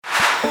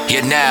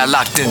You're now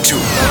locked into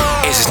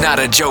It's Not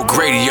a Joke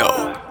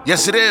Radio.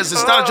 Yes, it is.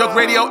 It's Not a Joke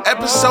Radio,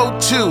 episode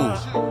 2.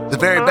 The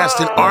very best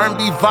in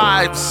R&B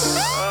vibes.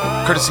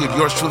 Courtesy of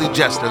yours truly,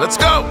 Jester. Let's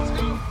go.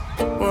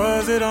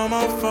 Was it all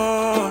my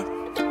fault?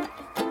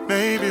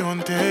 Maybe one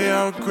day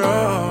I'll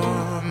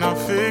grow. Not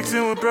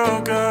fixing what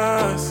broke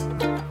us.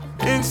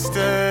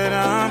 Instead,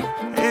 I'm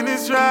in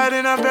this ride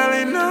and I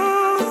barely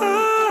know.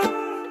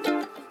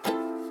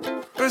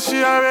 But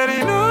she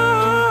already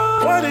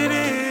knows what it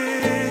is.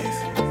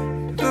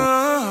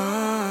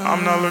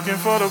 I'm not looking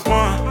for the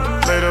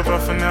one later, but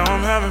for now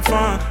I'm having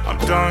fun. I'm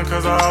done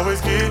cause I always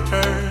get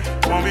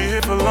hurt. Won't be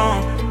here for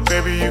long.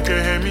 Baby, you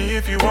can hate me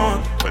if you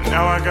want, but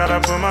now I gotta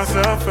put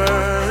myself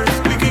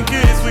first. We can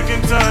kiss, we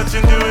can touch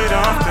and do it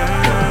often.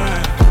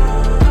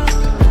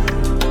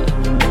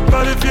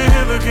 But if you're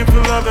here looking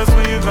for love, that's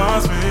when you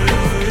lost me.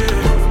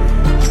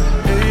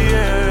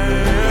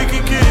 Yeah. We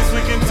can kiss,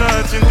 we can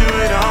touch and do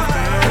it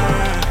often.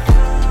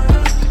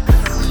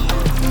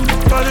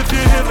 But if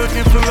you're here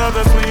looking for love,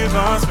 that's when you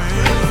lost me.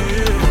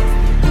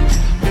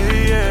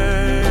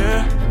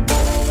 Yeah.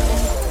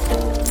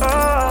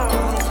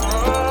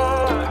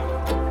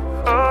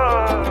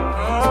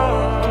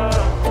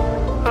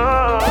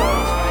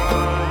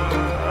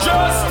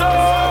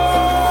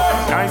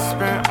 Night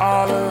spent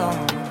all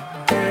alone.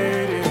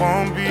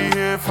 Won't be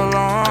here for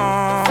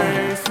long.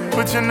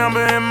 Put your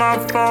number in my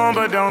phone,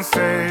 but don't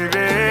save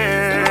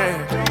it.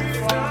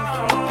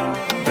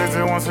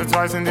 Visit once or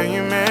twice and then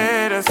you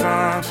made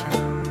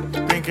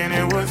assumption, thinking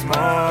it was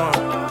more.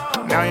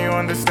 Now you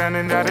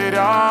understanding that it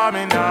all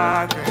meant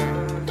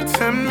nothing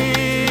to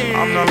me.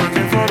 I'm not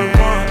looking for the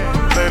one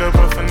later,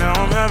 but for now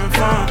I'm having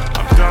fun.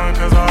 I'm done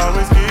cause I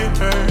always get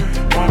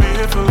hurt. Won't be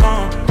here for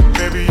long.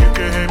 Baby, you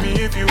can hate me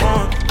if you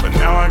want, but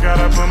now I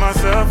gotta put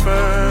myself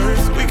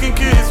first. We can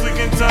kiss, we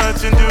can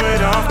touch and do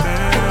it often.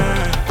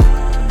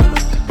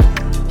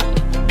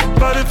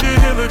 But if you're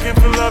here looking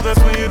for love, that's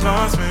when you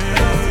lost me.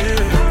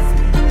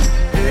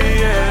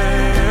 Yeah.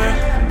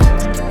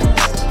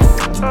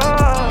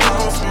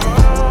 Lost me.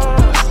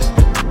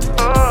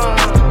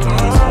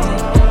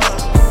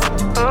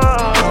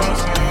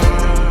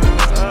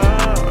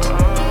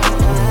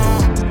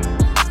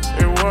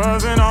 It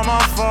wasn't all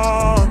my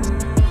fault.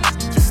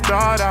 Just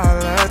thought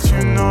I'd let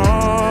you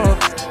know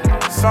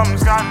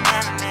something's gotten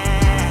into me.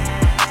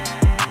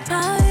 I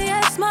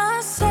ask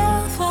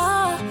myself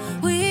why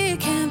we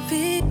can't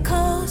be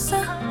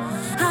closer.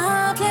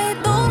 I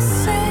played those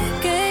same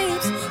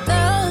games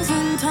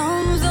 1,000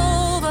 times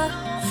over,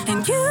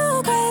 and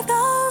you gave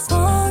those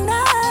long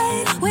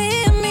nights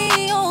with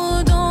me.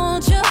 Oh,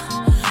 don't you?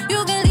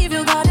 You can leave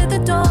your guard at the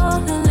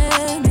door and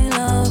let me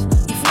love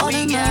you for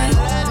the night.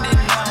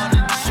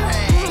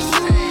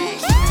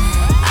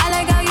 I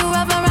like how you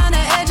wrap around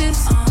the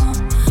edges,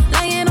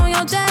 laying on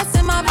your chest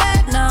in my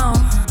bed now.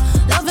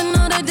 Loving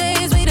all the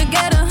days we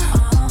together.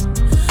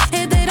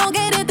 If they don't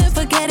get it, then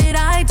forget it.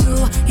 I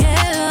do,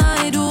 yeah,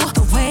 I do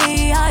the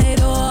way I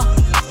do.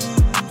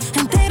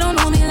 And they don't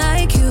know me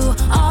like you.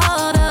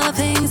 All the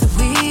things that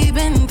we've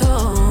been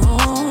through.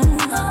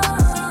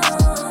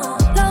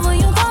 Love when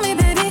you call me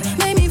baby,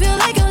 make me feel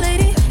like your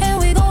lady. And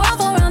we go off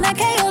around that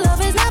K. Your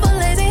love is never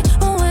lazy.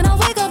 But when I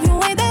wake up,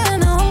 you ain't there,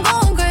 and now I'm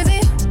going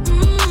crazy.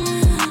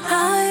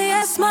 I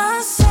ask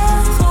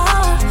myself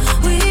why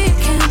we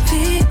can't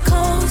be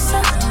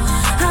closer.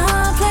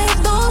 I played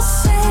those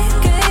same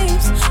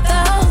games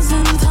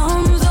 1,000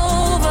 times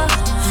over,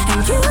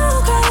 and you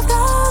gave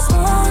those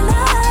long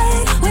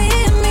nights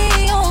with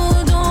me.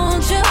 Oh,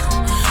 don't you?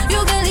 You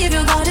can leave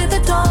your guard at the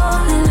door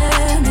and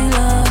let me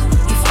love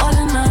you for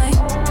the night.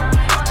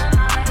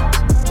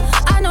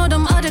 I know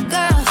them other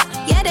girls,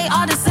 yeah, they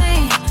all the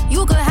same.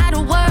 You could have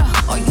the world,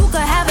 or you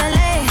could have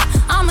LA.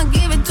 I'ma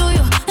give it to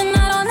you, and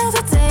I don't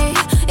hesitate.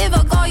 If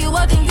I call you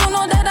up, then you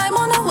know that I'm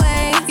on the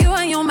way. You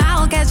and your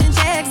mouth catching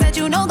checks that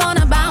you know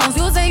gonna bounce.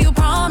 You say you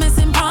promise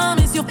and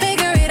promise you'll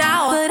figure it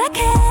out, but I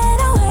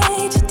can't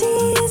wait. You're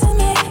teasing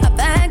me. I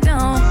back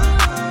down.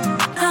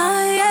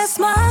 I ask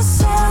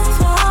myself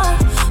why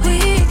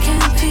we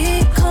can't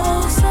be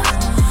closer.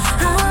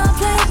 I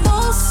played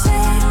those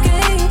same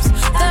games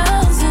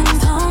 1,000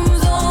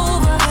 times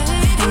over,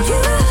 and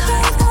you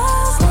gave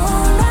those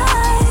long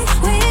nights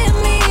with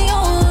me.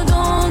 Oh,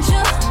 don't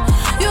you?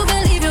 You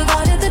can leave your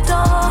guard at the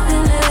door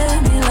and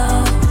let me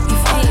love you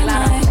for the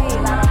night.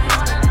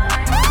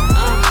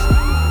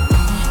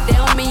 They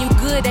don't mean you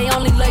good, they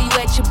only love you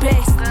at your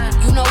best.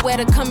 You know where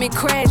to come and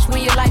crash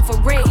when your life a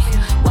wreck.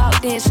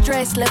 Walked in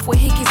stressed, left with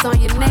hickeys on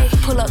your neck.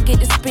 Pull up, get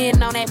the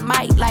spin on that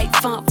mic like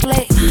Funk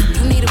Flex.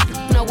 You need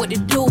to know what to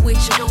do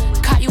with you.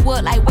 Caught you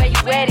up like where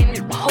you at and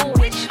who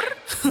with you.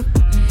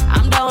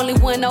 I'm the only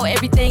one know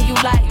everything you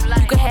like.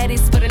 You can have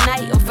this for the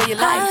night or for your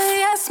life.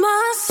 I ask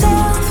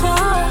myself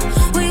why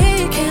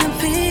we can't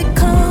be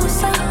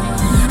closer.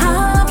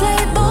 I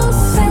played those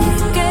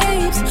same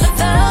games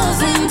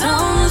 1,000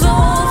 times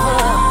over,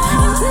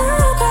 and you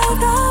gave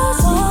those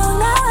long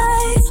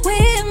nights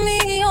with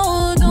me.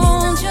 Oh,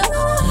 don't you?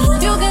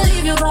 You can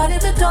leave your body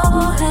at the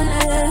door and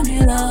let me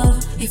love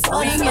you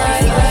for the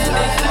night.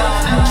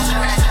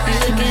 You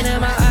looking at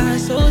my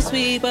eyes so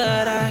sleep,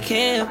 but I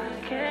can't.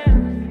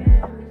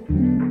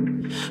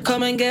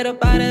 Come and get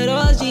up out of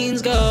those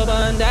jeans, go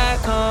burn that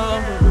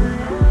combo.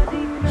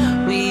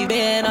 We've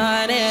been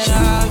on and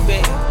off,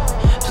 babe.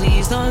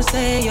 Please don't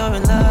say you're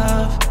in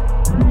love.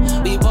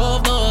 We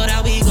both know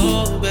that we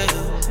go, babe.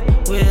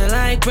 We're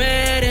like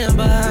bread and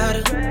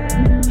butter.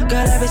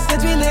 Girl, ever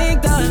since we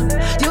linked up,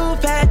 you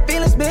fat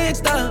feelings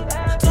mixed up.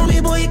 Told me,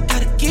 boy, you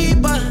gotta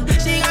keep up.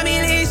 She got me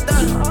laced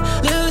up.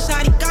 Little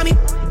shawty got me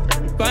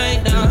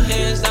right now,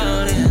 hands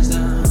down, hands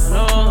down.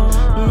 Oh,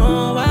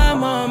 no,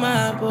 I'm on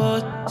my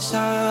boat,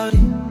 shawty.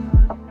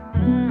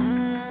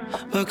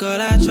 But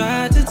girl, I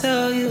tried to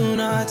tell you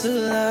not to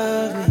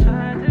love me.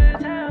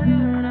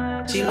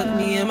 She looked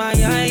me in my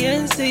eye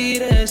and see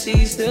that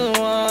she still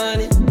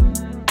wanted.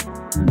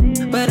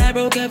 But I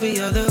broke every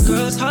other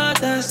girl's heart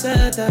that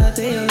said that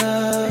they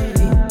love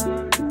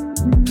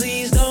me.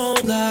 Please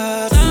don't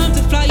love. Time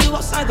to fly you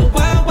outside the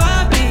wild,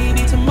 wild,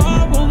 baby.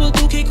 Tomorrow we'll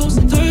do Caicos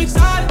and Turks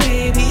side,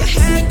 baby. Your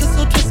head gets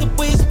so twisted,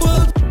 ways,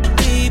 but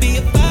baby,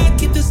 if I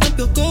keep this up,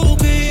 you'll go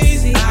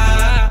crazy.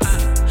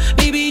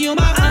 Baby, you're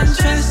my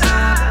unstressed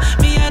side.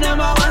 Me and I'm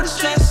my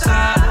unstressed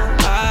side.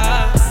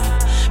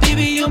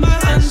 Baby, you're my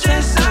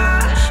unstressed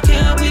side.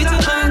 Can't wait to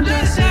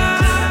undress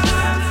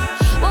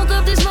you. Woke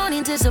up this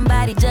morning to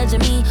somebody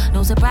judging me.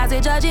 No surprise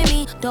they're judging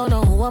me. Don't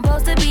know who I'm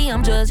supposed to be.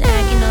 I'm just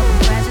acting up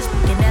and practice.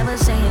 Can never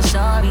saying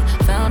sorry.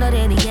 Found out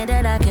in the end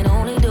that I can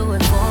only do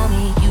it for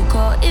me. You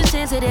call it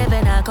sensitive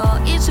and I call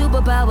it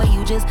superpower.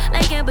 You just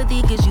like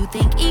empathy cause you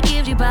think it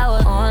gives you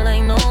power. All I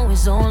know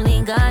is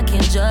only God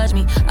can judge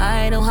me.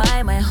 I don't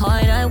hide my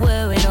heart, I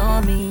wear it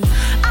on me.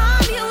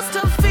 I'm used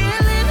to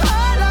feeling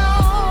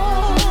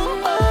alone.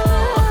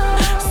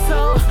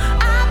 So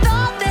I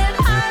thought that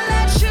I'd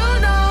let you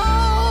know.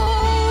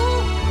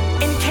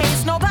 In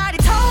case nobody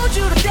told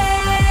you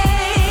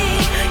today,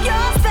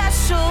 you're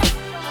special.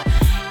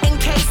 In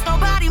case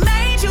nobody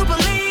made you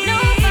believe,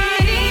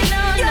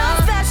 you're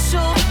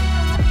special.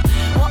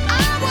 Well,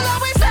 I will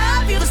always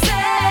love you to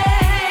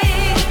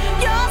say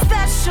you're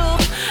special.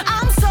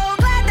 I'm so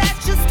glad that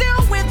you're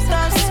still with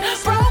us.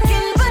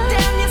 Broken, but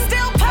damn, you're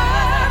still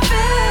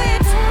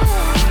perfect.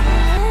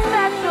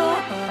 Special.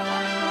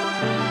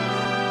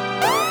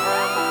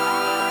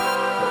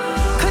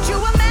 Could you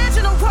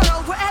imagine a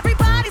world where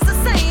everybody's the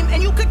same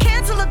and you could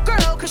cancel a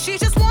girl cause she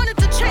just wanted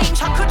to change?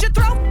 How could you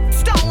throw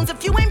stones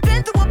if you ain't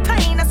been through a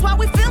pain? That's why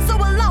we feel so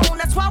alone.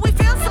 That's why we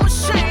feel so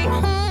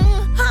ashamed.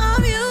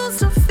 I'm used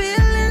to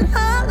feeling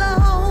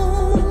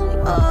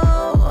alone.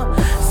 Oh,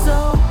 so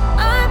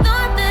I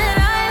thought that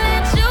I'd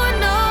let you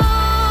know.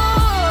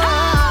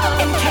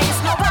 In case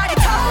nobody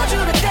told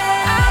you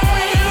today,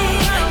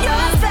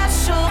 you're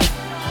special.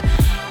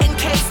 In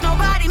case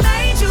nobody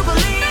made you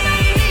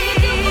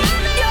believe,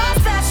 you're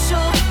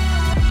special.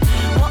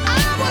 Well,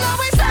 I will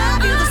always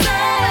love you to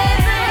say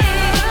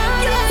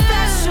you're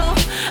special.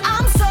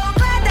 I'm so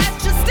glad that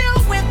you're still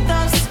with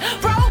us.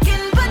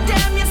 Broken, but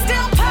damn, you're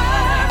still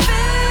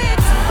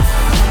perfect.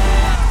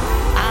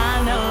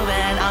 I know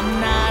that I'm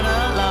not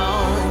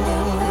alone.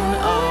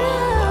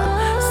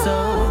 Oh, so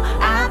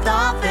I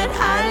thought that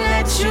I'd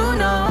let you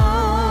know.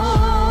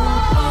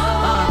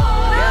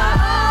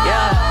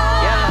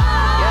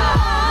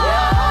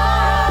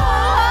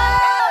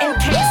 In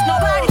case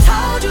nobody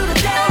told you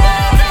today,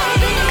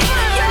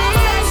 you're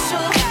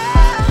special.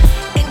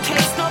 In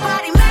case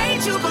nobody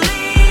made you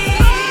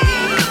believe,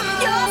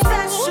 you're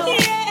special.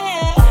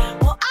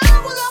 Well, I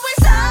will always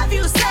love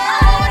you to say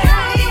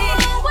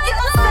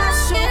you're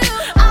special.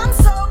 I'm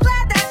so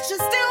glad that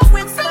you're still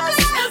with us.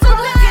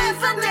 Broken,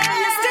 but damn,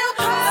 you're still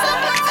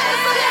perfect.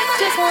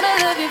 Just wanna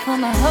love you for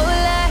my whole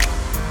life.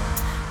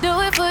 Do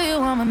it for you,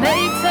 I'ma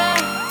make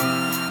time.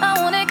 I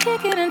wanna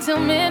kick it until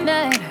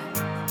midnight.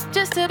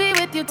 Just to be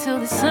with you till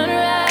the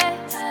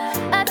sunrise.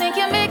 I think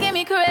you're making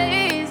me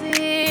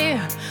crazy.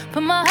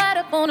 Put my heart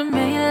up on the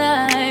main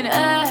line.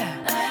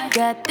 I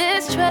got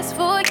this trust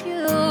for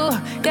you.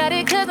 Got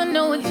it cause I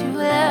know what you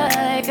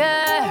like.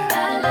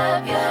 I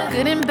love you.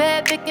 Good and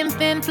bad, thick and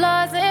thin,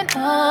 flaws and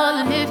all.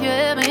 And if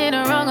you're ever in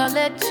the wrong, I'll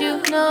let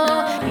you know.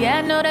 Yeah,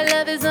 I know that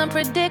love is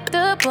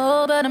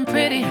unpredictable, but I'm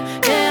pretty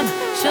damn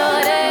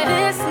sure that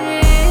this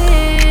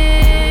is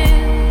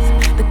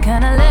the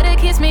kind of let it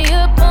kiss me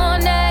up all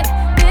night.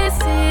 This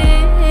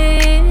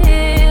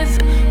is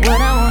what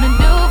I wanna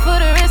do for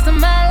the rest of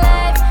my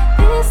life.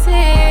 This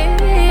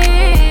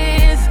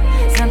is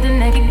something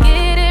that can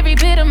get every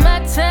bit of my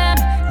time.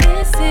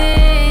 This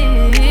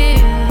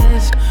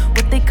is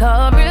what they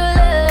call real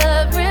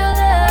love, real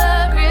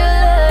love, real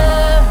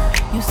love.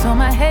 You saw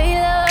my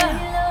halo,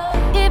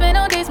 even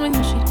on days when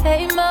you should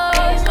hate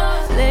most.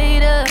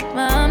 Later,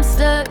 I'm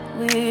stuck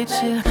with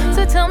you.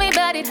 So tell me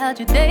about it, how'd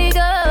your day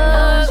go?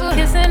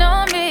 Kissing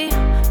on me,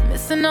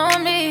 missing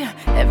on me.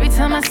 Every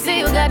time I see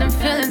you, got them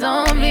feelings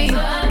on me.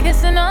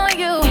 Kissing on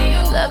you,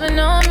 loving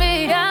on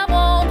me. I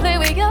won't play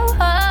with your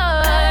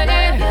heart.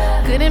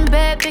 Good and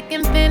bad, thick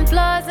and thin,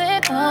 flaws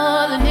and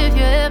all. And if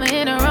you're ever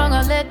in the wrong,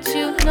 I'll let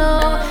you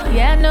know.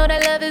 Yeah, I know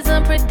that love is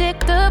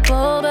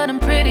unpredictable, but I'm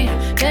pretty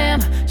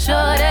damn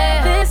sure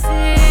that this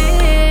is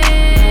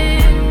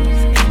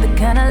the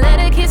kind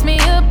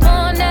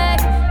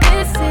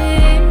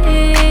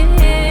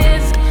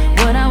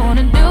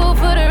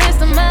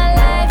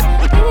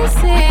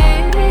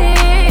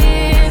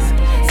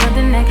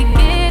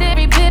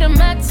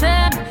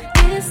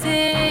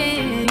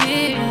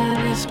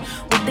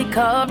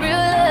call real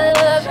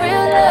love,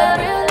 real love,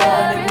 real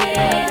love,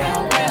 real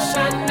love.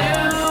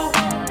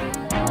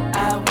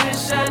 I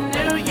wish I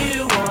knew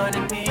you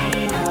wanted me.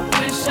 I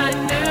wish I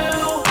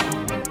knew.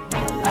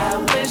 I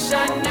wish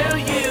I knew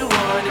you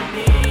wanted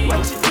me.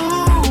 What you do,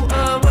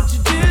 what you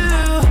do.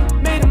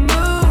 Made a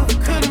move,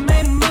 could've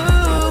made a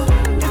move.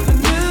 If I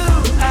knew,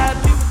 I'd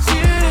be with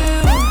you.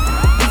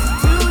 Is it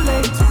too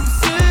late to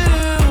pursue?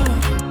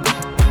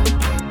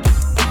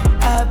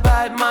 I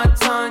bite my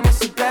tongue,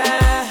 it's a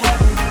bad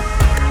habit.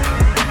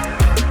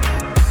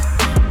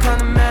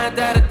 Kinda mad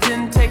that I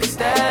didn't take a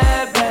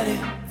stab at it.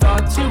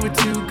 Thought you were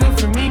too good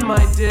for me,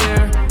 my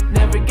dear.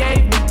 Never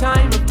gave me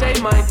time of day,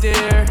 my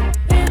dear.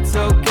 It's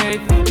okay,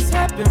 things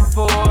happen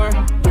for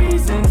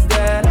reasons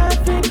that I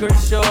think are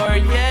sure,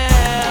 yeah.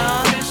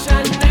 I wish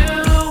I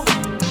knew.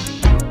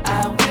 I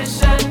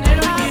wish I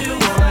knew you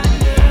wanted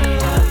me.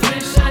 I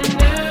wish I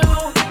knew.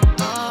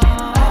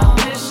 I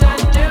wish I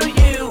knew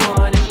you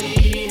wanted me.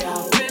 I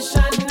wish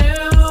I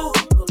knew.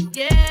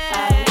 Yeah.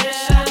 I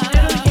wish I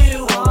knew you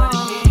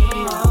wanted me.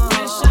 I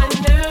wish I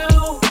knew.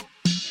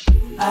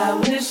 I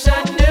wish I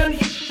knew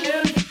you.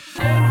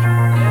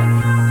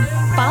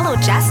 Follow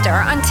Jester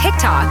on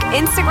TikTok,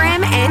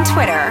 Instagram, and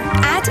Twitter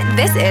at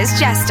This Is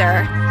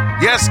Jester.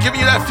 Yes, giving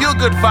you that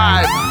feel-good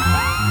vibe.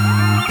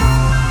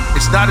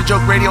 It's Not a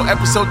Joke Radio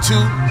Episode 2,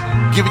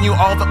 giving you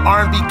all the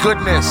R&B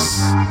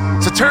goodness.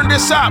 So turn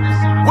this up,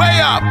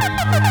 way up.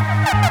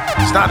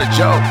 It's not a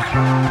joke.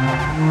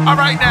 All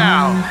right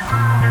now.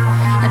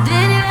 I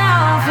did it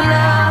all for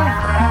love.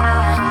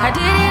 I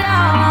did it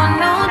all on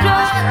no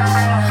drugs.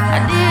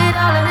 I did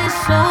all of this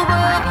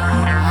sober.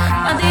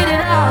 I did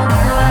it all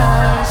for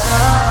us.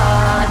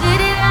 I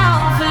did it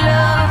all for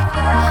love.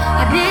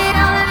 I did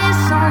all of this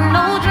on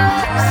no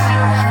drugs.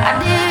 I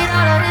did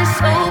all of this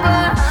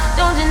sober.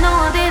 Don't you know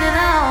I did it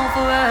all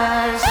for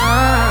us?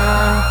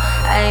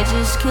 I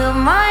just killed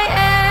my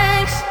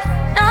ex.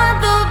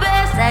 Not the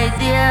best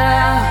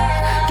idea.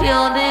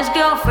 Killed his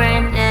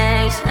girlfriend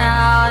next.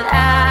 Now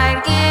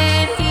I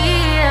get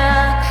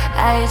here.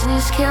 I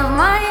just killed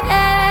my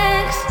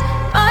ex.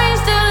 I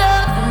still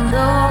love him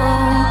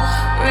though.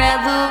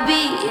 Rather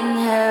be in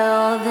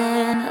hell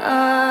than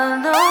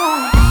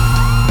alone.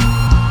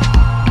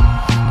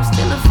 I'm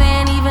still a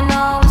fan even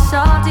though it's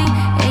salty.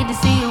 Hate to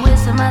see you with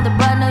some other,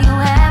 but know you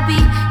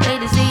happy. Hate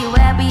to see you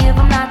happy if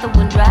I'm not the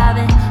one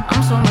driving.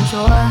 I'm so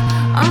mature,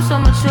 I'm so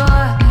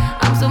mature,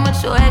 I'm so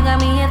mature. It got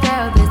me a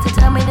therapist to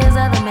tell me there's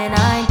other men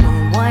I ain't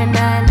doing one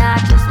night, I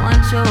just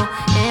want you.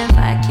 If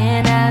I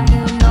can't have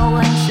you, no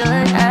one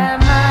should have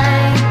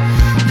mine.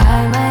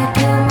 I might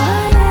kill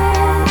my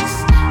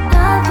ex,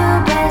 not the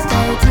best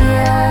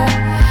idea.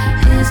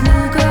 His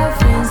new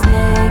girlfriend's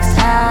next,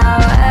 how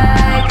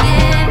I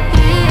get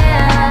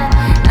here.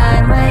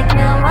 I might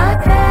kill my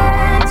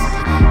ex,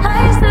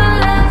 I still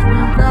love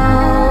him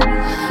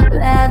though.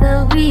 Rather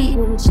be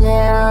in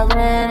jail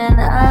than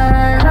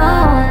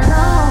alone.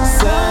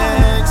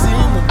 Sex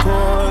in the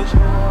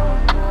Porsche.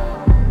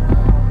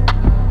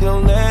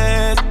 Don't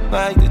last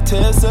like the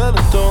test of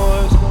the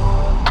doors.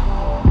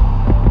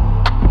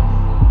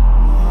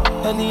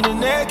 I need a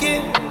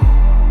naked,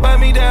 wipe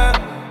me down.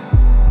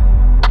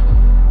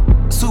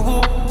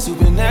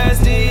 Super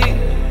nasty.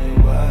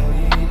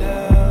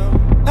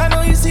 I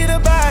know you see the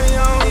body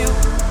on you.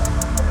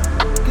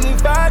 'Cause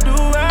if I do,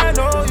 I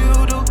know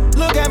you do.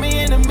 Look at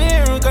me in the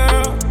mirror,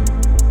 girl,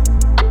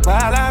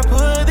 while I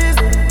put this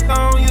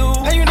on you.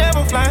 And you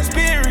never fly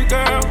spirit,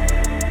 girl.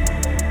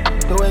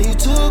 The way you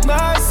took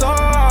my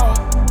soul.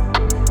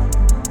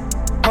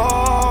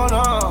 Hold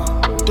on,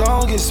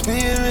 don't get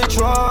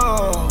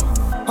spiritual.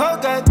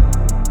 Okay,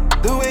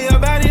 the way your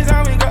body's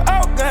on me, girl.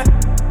 Okay,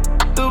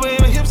 the way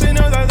your hips and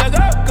nose are like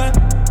okay.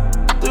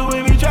 The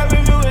way we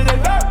driving through it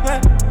like okay.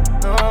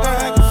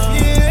 I can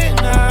feel it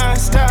now,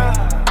 stop.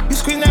 You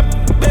scream that,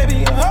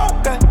 baby,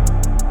 okay.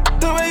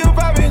 The way you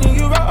poppin' and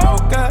you go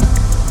okay.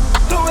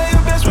 The way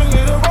your best friend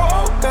get a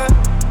roll, okay.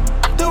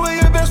 The way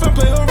your best friend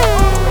play a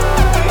role.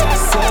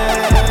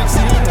 Sex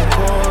in the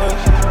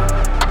Porsche.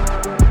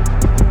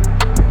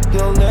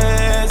 Your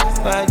legs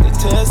like the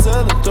test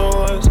of the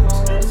doors.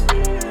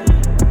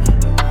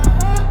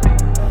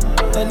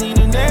 I need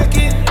a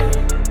naked,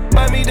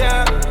 wipe me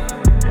down.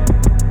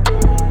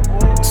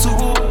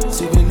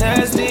 Super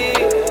nasty.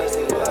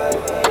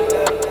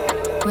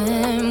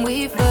 When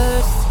we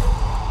first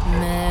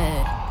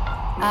met,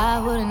 I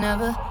would've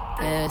never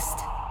guessed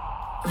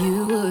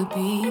you would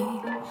be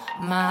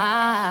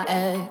my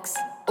ex.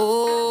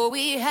 Oh,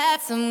 we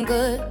had some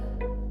good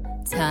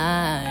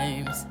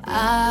times.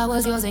 I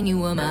was yours and you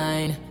were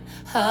mine.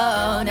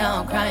 Oh, now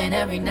I'm crying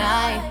every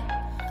night.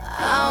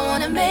 I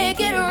wanna make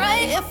it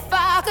right. If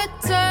I could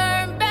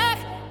turn back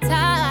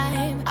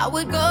time, I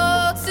would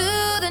go to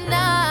the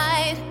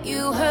night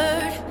you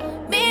hurt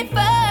me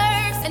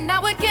first, and I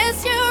would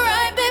kiss you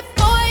right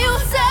before you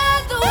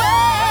said the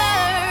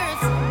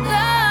words,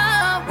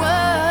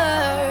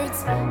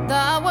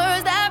 the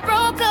words that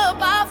broke up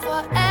our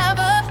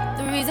forever.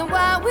 The reason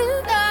why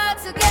we're not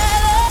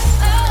together.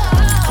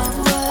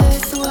 The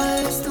words, the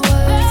words, the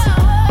words,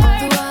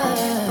 the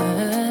words.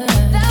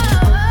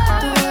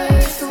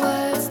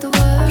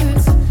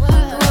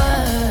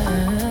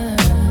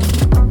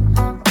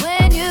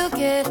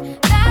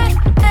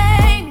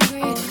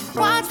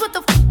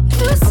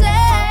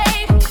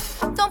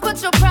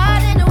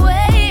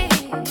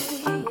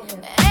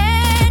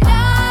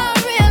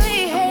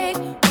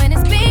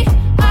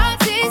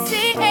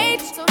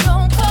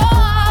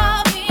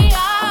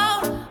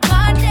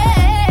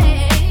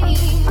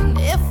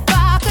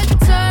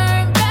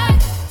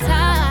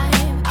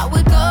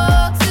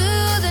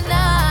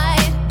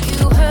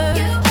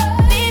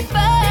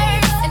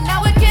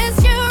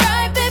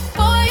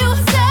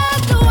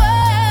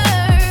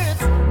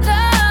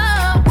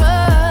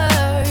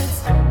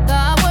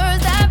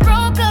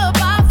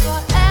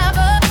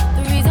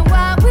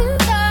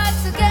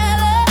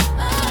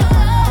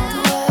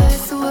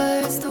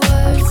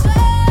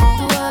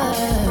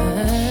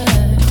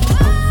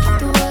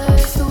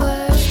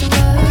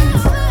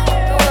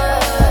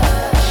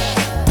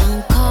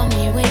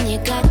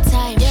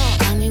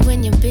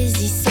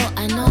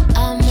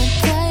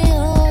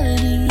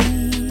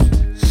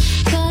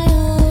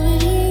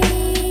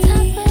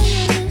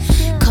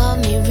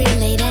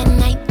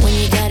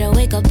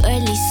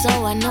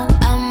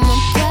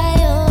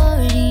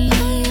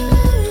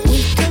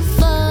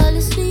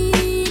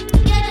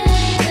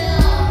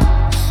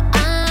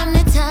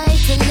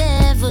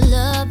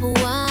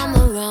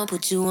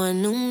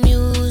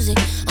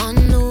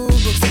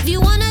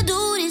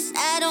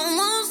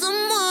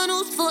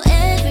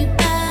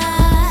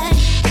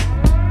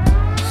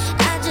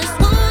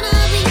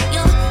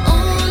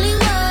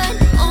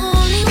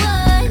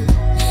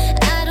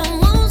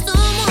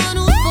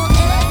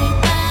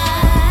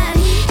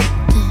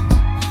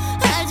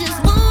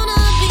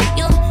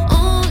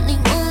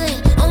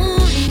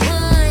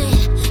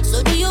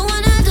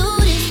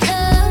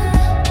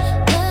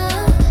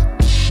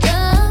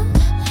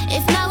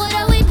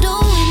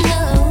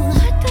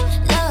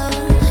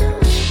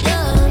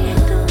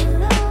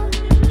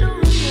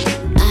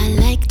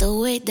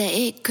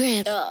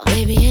 grip.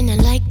 Baby, and I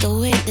like the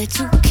way that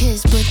you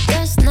kiss, but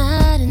that's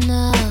not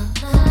enough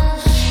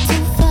to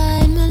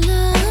find my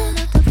love.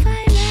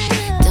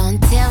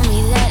 Don't tell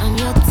me that I'm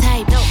your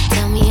type.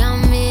 Tell me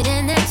I'm it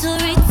and that you're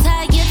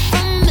retired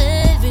from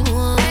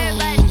everyone.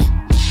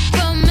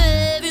 From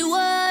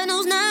everyone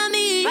who's not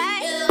me.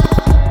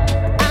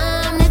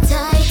 I'm the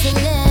type to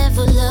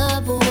level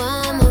up while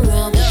I'm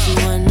around, but you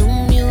want new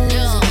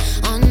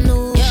music, on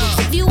new books.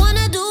 If you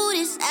wanna do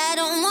this, I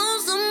don't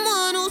want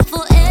someone who's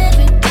for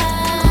everybody.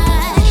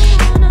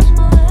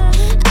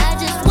 I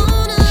just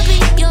wanna be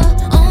your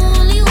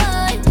only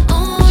one,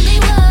 only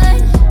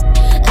one.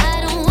 I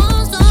don't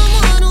want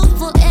someone who's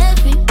for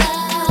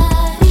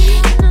everybody.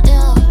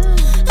 Yeah.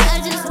 I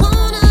just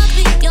wanna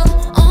be your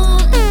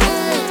only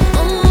one,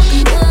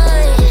 only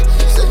one.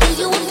 So do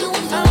you want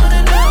I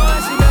wanna know how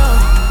she know,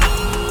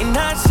 and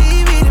how she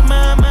reading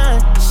my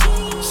mind.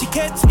 She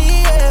catch me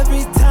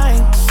every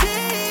time. She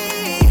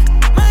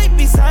might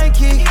be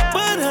psychic,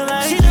 but I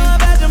like she know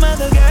about them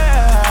other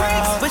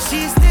girls, but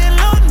she's still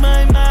on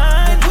my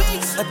mind.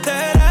 A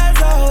third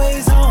eye's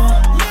always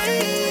on me.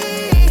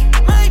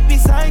 Might be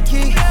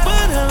psychic,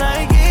 but I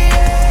like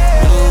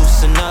it.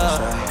 Loosen up,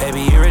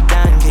 baby, you're a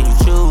dime. Can you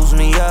choose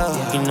me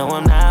up? You know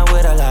I'm not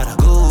with a lot of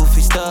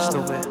goofy stuff.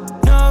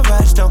 No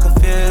rush, don't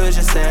confuse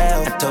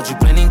yourself. I told you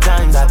plenty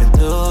times I've been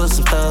through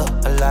some stuff.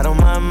 A lot on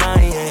my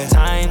mind, yeah.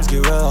 Times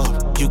get rough.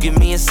 You give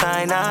me a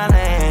sign, I'll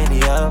land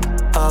you up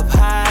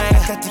high.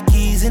 I got the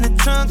keys in the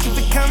trunk. If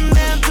it come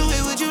down to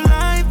it, would you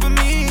lie for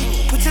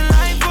me? Put your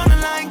life on the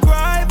line,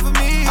 cry for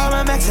me. All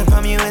I'm asking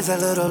from you is a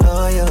little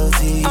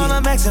loyalty. All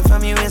I'm asking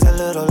from you is a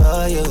little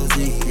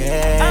loyalty,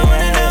 yeah. I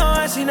wanna know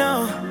how she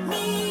know,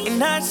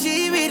 and how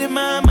she reading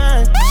my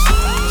mind.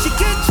 She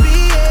catch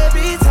me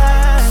every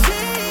time.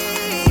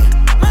 She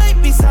might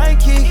be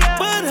psychic,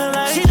 but I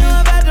like she know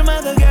about them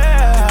other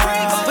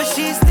girls, but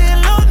she's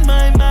still on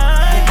my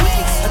mind.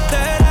 A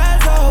third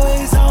eye's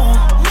always on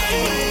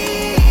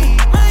me.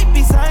 Might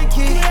be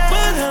psychic,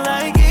 but I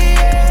like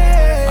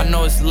it. I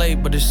know it's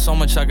late, but there's so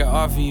much I can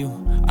offer you.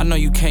 I know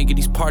you can't get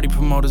these party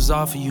promoters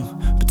off of you,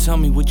 but tell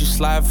me, would you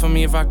slide for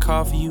me if I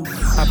call for you?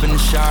 Hop in the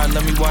shower,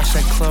 let me wash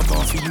that club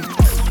off of you.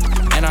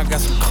 And I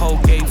got some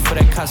Colgate for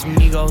that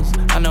Casamigos.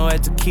 I know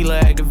that tequila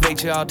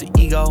activates your alter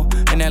ego,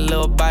 and that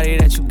little body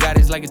that you got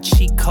is like a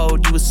cheat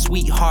code. You a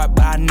sweetheart,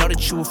 but I know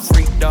that you a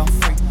freak though.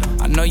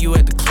 I know you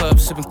at the club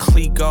sipping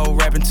Clico,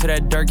 rapping to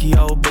that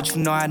Durkee-O, but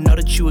you know I know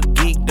that you a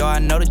geek though. I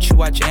know that you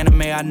watch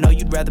anime, I know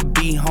you'd rather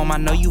be home. I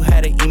know you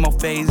had an emo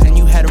phase and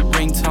you had a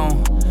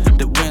ringtone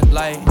that went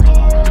like,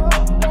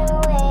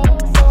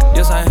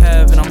 yes I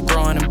have, and I'm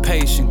growing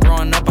impatient.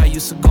 Growing up I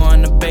used to go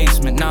in the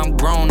basement. Now I'm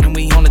grown and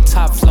we on the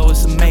top floor,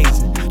 it's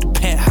amazing. The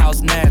penthouse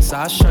NASA,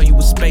 I'll show you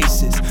what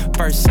space is.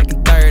 First,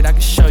 second, third, I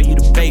can show you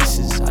the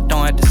bases. I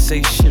don't have to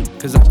say shit,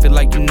 cause I feel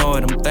like you know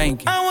what I'm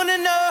thinking. I wanna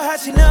know how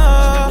she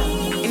know,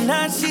 and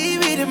how she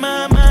reading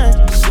my mind.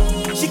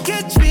 She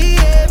catch me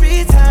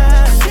every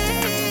time.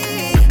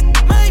 She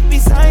might be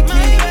psychic,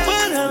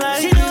 but I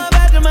like she know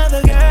about them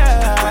other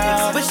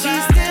girls, but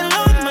she's still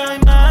on my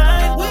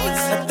mind. A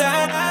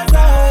third eye's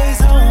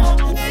always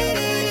on me.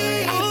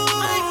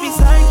 Might be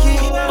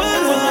psychic, but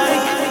I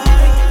like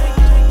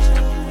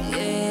it.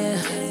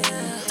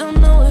 Yeah. Don't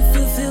know if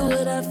you feel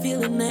what I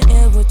feel in the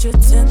air, but you're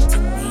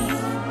tempting me.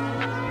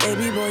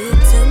 Baby boy,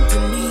 you're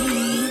tempting me.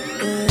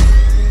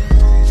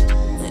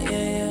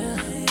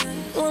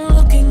 One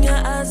look in your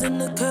eyes and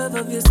the curve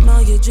of your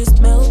smile, you're just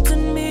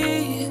melting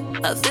me.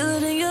 I feel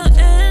it in your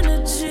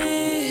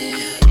energy.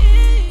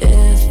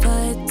 If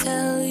I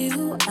tell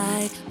you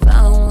I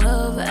found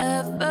love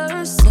at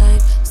first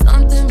sight,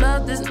 something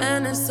about this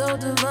man is so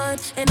divine,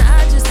 and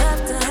I just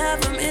have to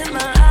have him in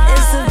my eyes.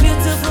 It's a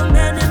beautiful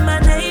man in my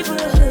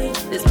neighborhood.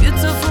 This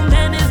beautiful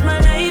man is my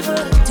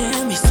neighbor.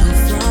 Damn, he's so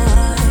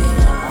fly.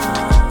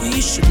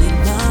 He should be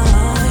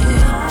mine.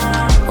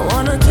 I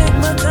wanna take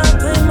my time,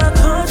 play my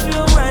cards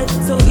real right,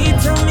 so he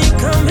tell me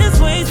come his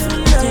way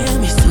tonight.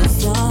 Damn, he's so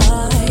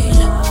fine.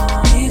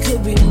 He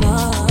could be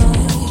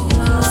mine.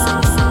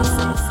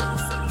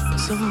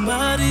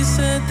 Somebody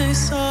said they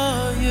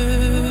saw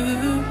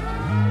you.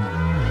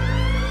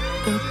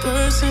 The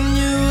person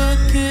you were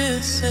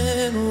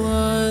kissing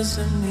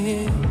wasn't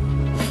me,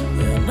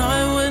 and I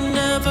would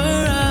never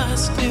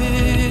ask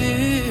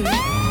you.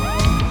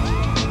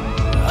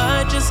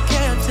 I just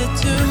kept it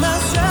to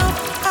myself.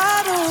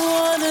 I don't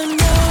wanna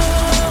know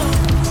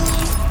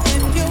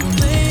if you're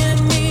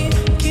playing me.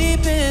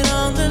 Keep it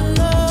on the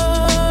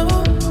low,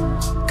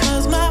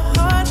 'cause my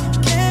heart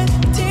can't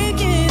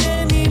take it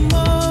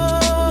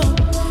anymore.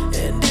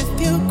 And if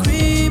you're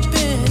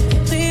creeping,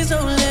 please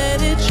don't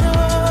let it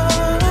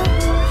show.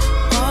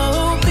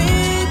 Oh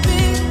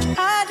baby, I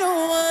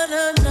don't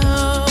wanna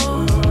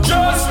know.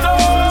 Just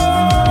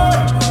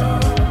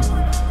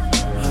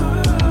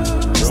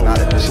It's not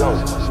a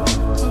joke.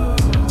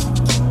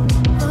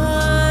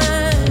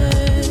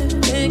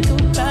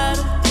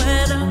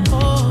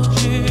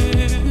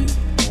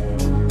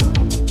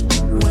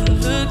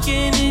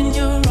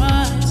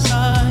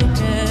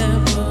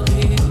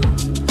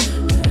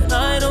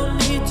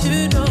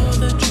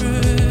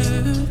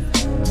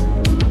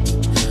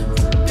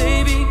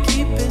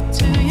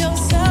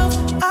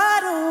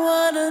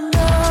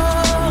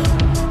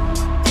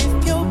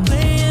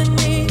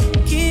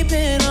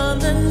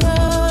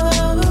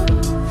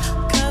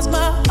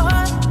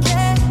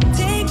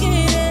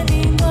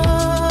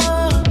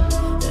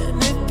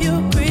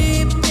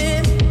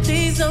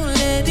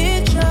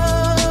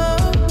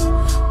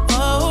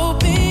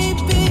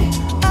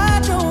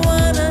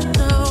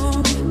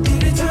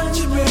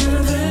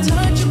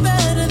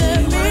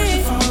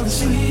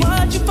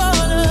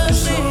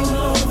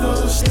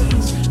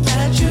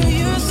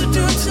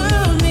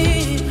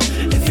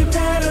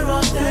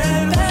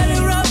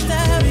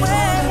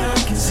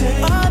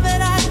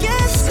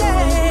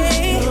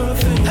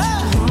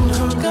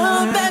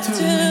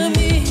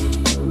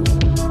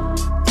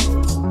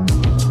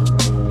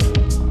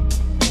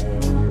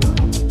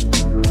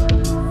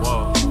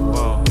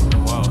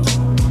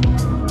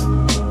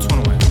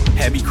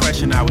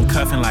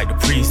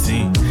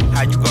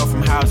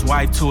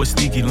 to a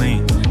sneaky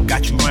link.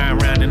 Got you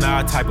round in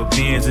all type of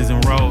Benzes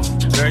and rolls.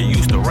 Girl, you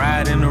used to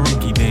ride in the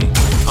rinky dink.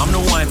 I'm the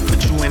one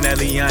put you in that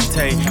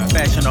Leontay.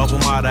 Fashion over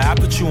model, I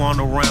put you on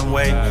the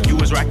runway. You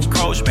was rocking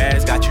Coach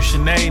bags, got you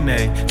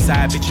Sinead.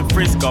 Side bitch in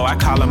Frisco, I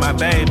call her my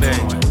baby.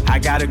 I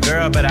got a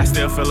girl, but I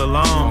still feel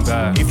alone.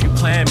 If you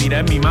plan me,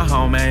 that mean my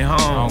home ain't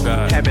home.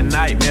 Having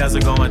nightmares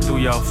are going through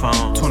your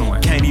phone.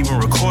 21. Can't even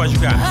record, you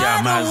got me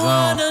out my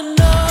zone.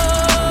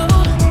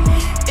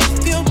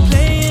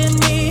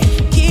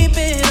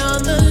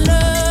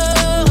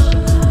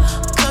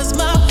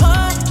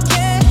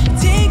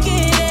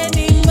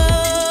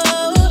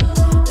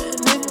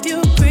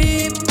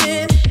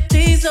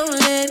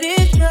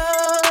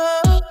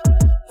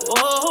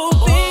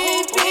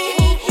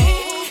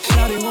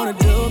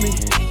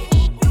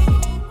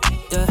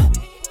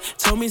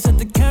 Me set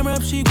the camera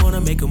up, she wanna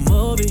make a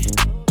movie.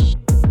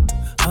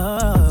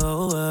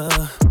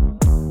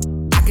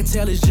 I can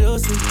tell it's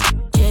juicy,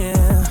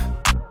 yeah.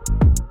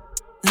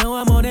 No,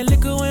 I'm on that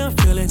liquor when I'm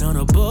feeling on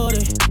her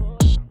booty,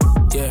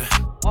 yeah.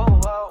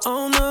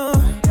 Oh no,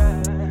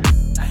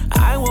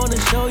 I wanna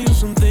show you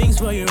some things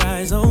for your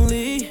eyes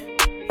only.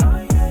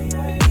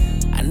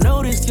 I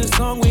noticed your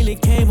song when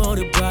it came on,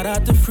 it brought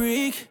out the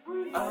freak.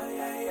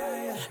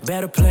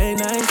 Better play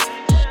nice,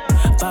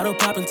 bottle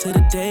popping to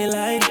the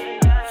daylight.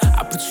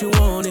 I put you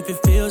on if it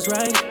feels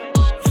right.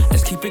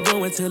 Let's keep it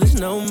going till there's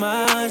no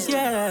miles,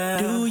 yeah.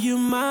 Do you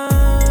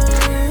mind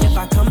if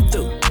I come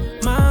through?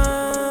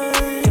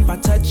 Mind if I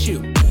touch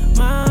you?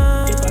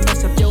 Mind if I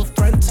mess up your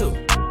front too?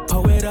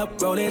 Pull it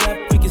up, roll it up,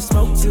 we can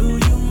smoke. Do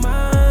you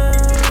mind?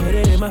 Put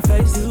it in my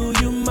face. Do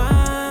you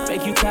mind?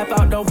 Make you tap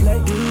out, don't play.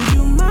 Do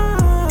you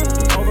mind?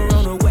 Over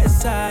on the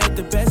west side,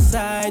 the best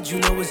side. You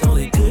know it's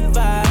only good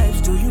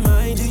vibes. Do you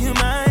mind? Do you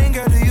mind,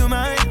 girl? Do you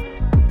mind?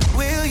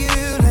 Will you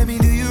let me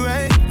do you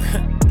right?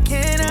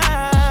 Can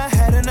I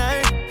have a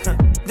night?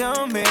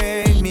 Don't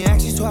make me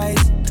ask you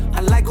twice.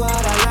 I like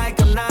what I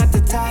like, I'm not the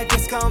type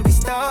that's gonna be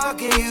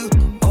stalking you.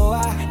 Oh,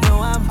 I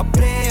know I'm a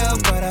player,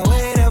 but I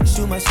wait up,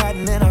 shoot my shot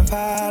and then I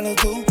follow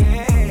through.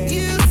 Yeah.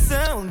 You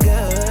sound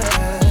good,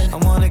 I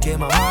wanna give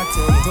my heart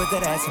to you. Put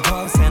that ass in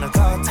pulse and I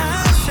call to you. I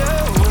show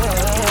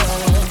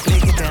up,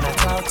 bigger than I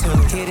talk to.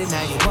 Hit it,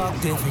 now you walk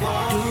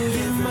different. Do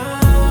you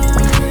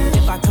mind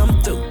if I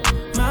come through?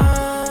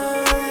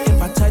 Mind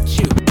if I touch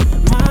you?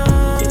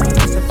 Mind if I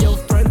mess up your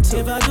front too?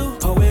 If I do,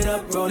 pull it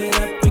up, roll it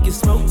up, we can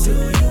smoke too. Do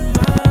you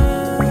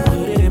mind?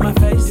 Put it in my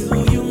face. Do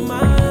you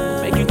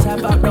mind? Make you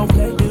tap out, don't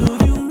play. Do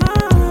you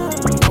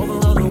mind? Over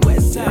on the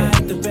west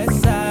side, the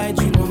best side.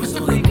 You know it's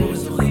only good.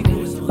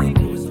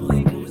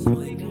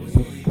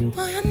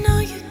 Boy, I know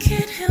you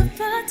can't help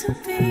but to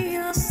be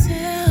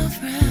yourself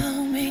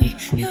around me.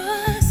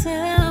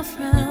 Yourself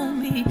around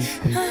me.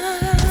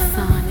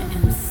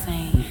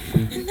 Insane.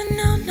 And I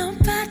know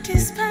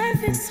nobody's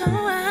perfect, so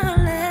I'll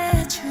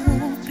let you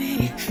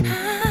be.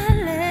 I'll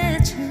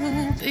let you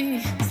be.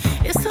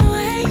 It's the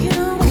way you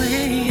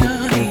weigh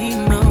your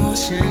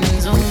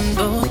emotions on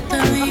both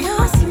of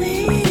your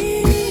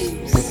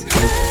sleeves.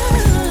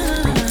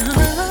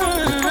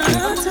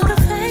 To the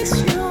face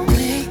you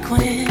make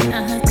when I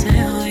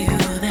tell you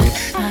that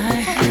I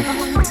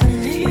have to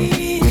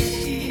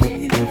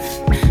leave.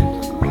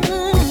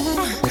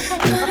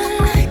 But I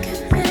like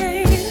it,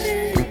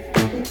 baby.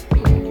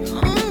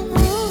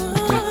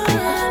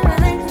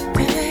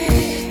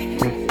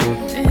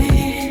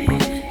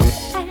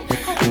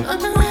 I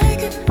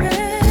like it,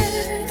 baby. I like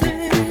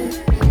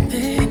it,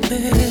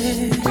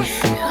 baby.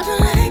 I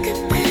like it,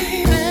 baby.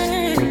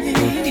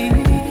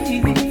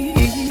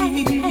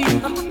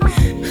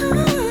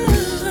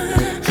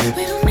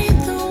 We don't need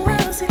the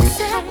world's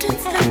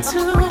acceptance. They're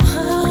too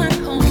hard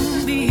on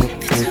me.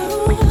 They're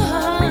too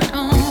hard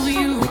on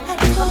you,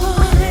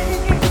 boy.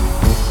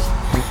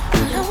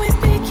 I'll always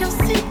be your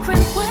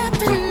secret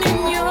weapon in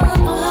your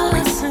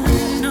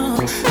arsenal.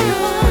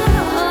 Your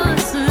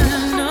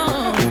arsenal.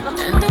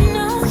 And I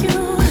know you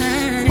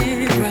had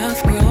it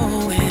rough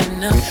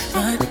growing up,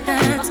 but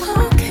that's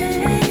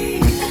okay.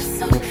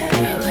 That's okay.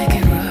 I like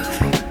it rough.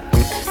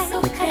 That's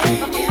okay.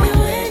 Even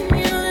when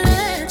you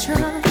let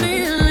your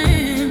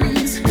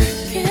feelings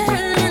get in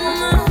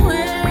the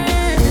way.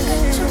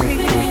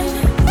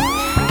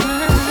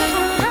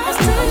 I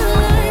still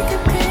like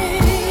it,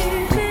 baby.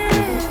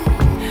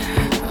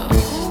 Oh,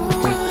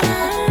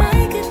 I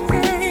like it,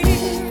 baby.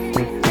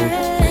 I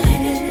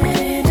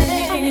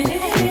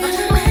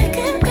like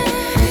it, baby.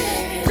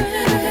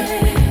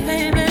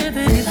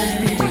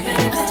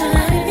 I still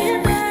like it,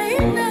 baby.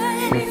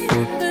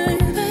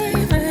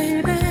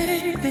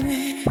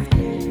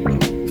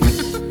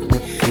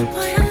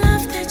 Boy, I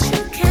love that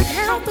you can't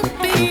help but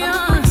be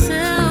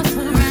yourself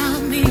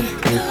around me.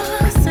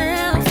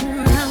 Yourself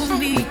around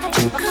me.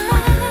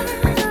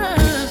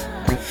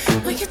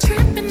 When you're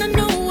tripping, I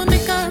know I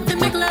make up and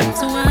make love,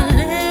 so I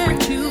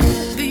let you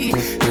be.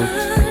 I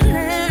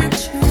let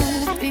you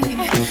be.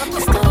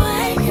 It's the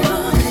way you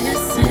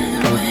listen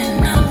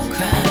when I'm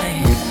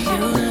crying.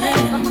 You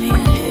let me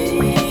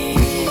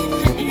leave.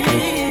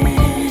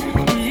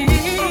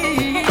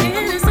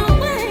 It's the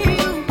way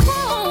you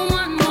pour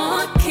one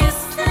more kiss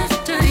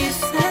after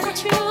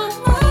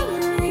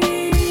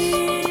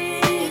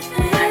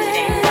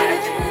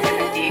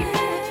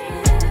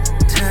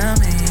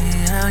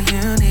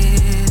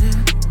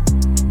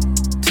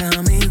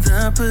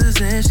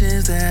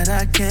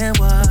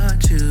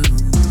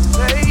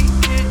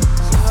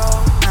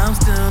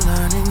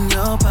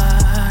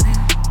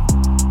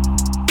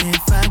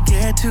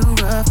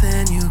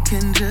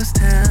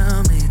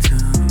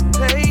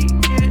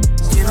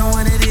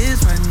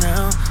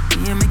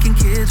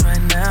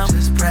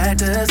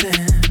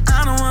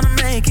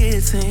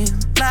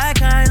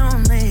like I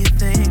only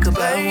think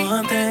about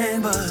one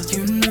thing, but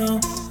you know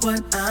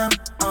what I'm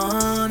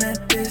on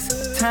at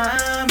this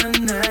time of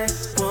night.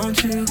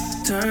 Won't you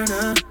turn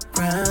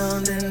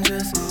around and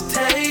just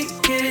take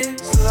it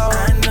slow?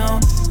 I know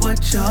what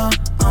you're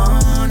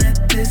on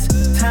at this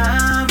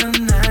time of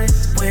night.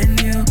 When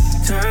you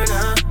turn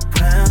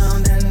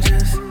around and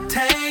just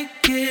take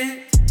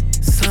it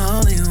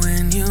slowly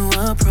when you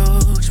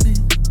approach me.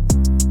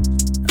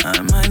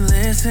 I might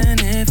listen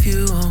if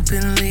you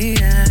openly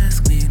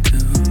ask me to.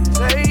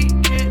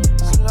 Take it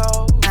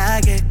slow.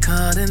 I get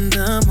caught in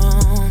the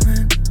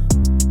moment.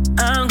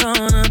 I'm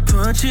gonna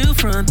put you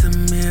front the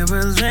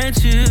mirror,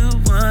 let you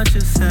watch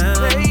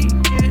yourself. Take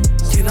it.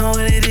 You know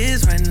what it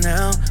is right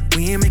now.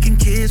 We ain't making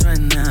kids right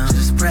now.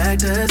 Just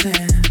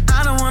practicing.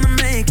 I don't wanna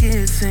make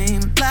it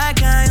seem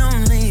like I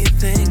only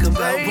think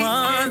about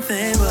one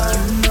thing, but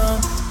you know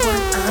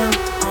what I'm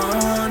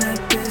on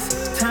at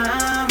this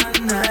time of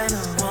night.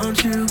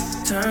 Won't you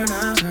turn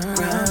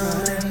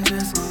around and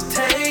just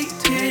take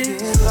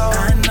it slow?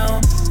 I know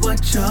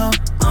what you're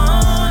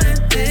on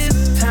at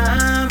this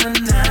time of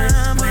night.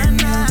 When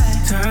you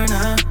turn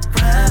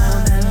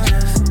around and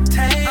just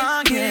take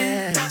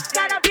it.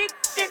 Got a big,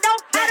 you know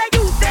how to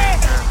use it.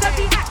 So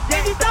be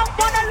active, you don't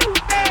wanna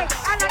lose it.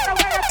 I like the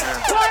way the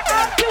boy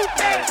abuse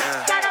it.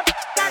 Gotta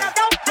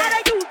know how to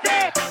use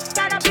it.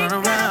 Got a big,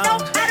 know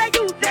how to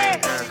use it.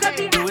 So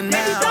be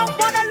active, you don't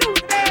wanna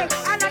lose it.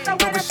 I like the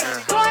way the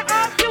boy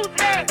abuse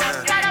it.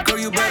 Girl,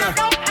 you better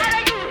know how to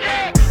use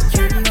it.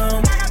 You know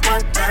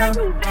what I'm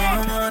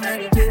on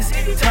at this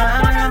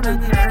time of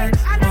night.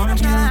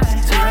 Won't you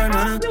turn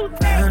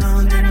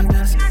around and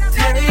just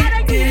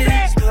take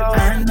it slow?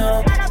 I know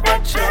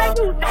what you're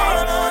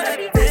on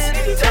at this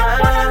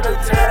time of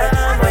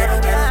time. When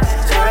you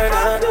turn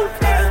around.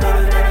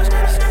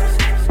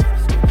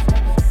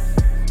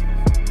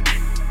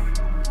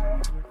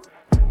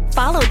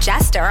 Follow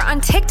Jester on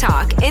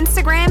TikTok,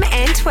 Instagram,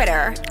 and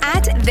Twitter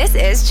at This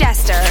Is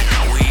Jester.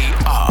 We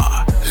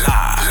are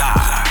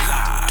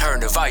live. Turn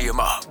the volume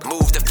up.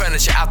 Move the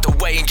furniture out the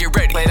way and get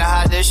ready. Play the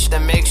hottest shit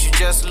that makes you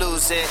just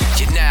lose it.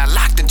 You're now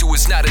locked into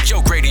It's Not a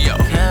Joke Radio.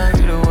 Can't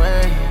get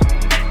away.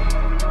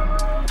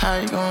 How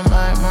you gon'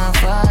 light my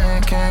fire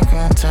and can't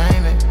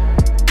contain it?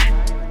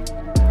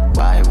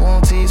 Why you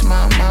won't tease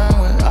my mind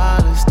with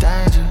all this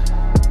danger?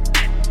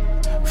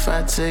 If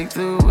I take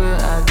the wheel,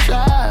 I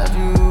drive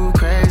you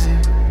crazy.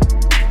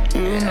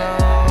 You know.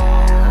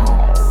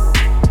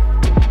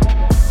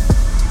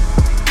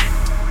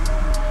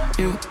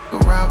 You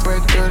around,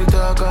 break dirty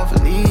dog off a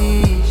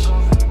leash.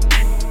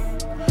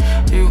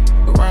 You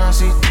around,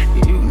 see,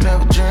 you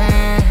never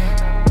dream.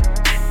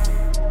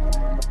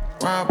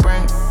 Round,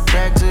 bring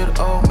back to the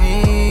old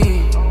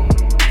me.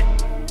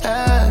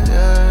 Yeah,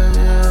 yeah,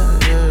 yeah,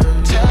 yeah.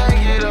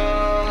 Take it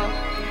all,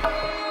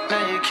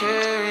 now you're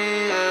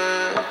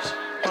curious.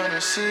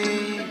 Wanna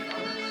see,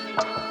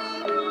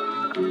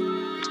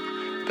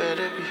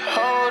 better be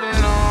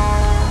holding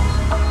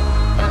on.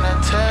 When I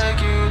take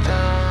you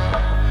down,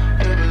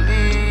 you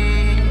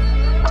believe.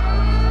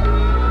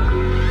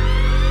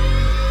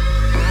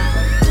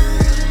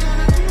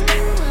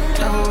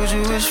 Now what would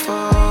you wish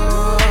for?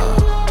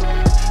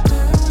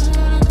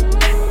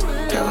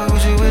 Now what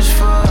would you wish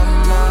for,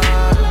 ma?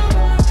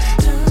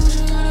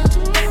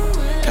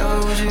 Now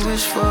what would you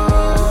wish for?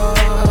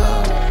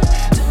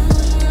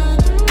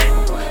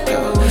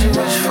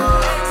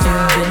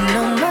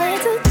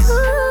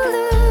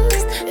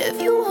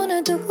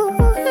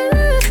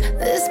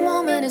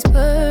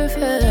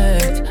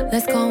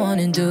 Let's go on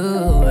and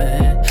do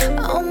it.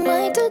 I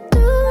might do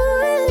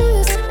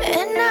this,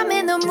 and I'm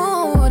in the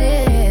mood.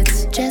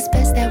 It's just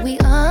best that we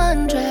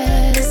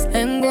undress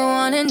and go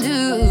on and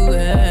do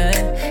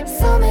it.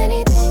 So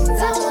many things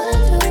I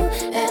wanna do,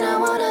 and I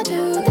wanna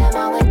do them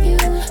all with you.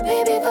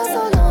 Baby, for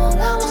so long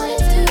I wanted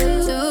to do.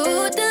 You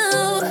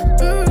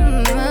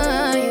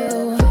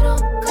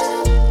don't do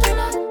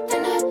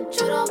nothing that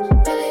you don't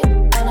really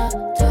wanna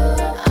do.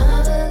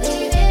 I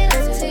believe it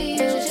up to you.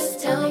 Just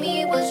tell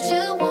me what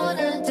you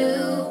wanna do.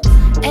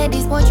 At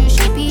this point you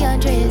should be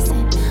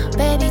undressing.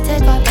 Baby,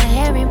 take off the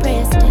hair and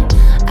breast.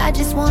 I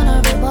just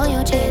wanna rub on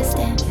your chest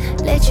and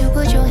let you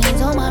put your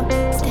hands on my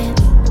breast.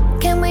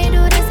 Can we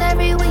do this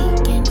every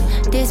weekend?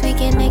 This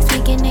weekend, next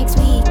weekend, next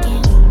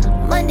weekend.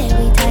 Monday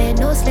we tired,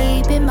 no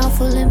sleeping. Mouth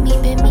full of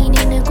meat, been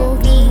meaning to go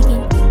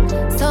vegan.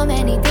 So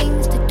many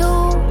things to do.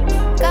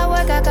 Got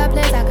work, I got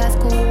plans, I got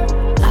school.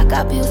 I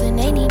got bills and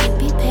they need to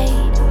be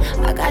paid.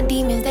 I got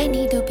demons, they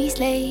need to be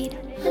slayed.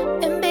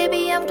 And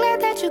baby, I'm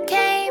glad that you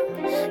came,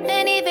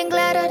 and even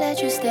gladder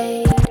that you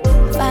stayed.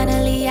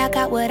 Finally, I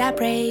got what I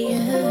prayed.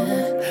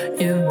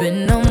 You've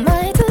been on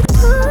my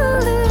to-do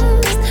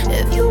list.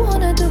 If you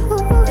wanna do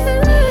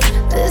it,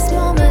 this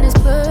moment is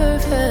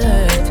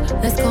perfect.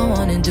 Let's go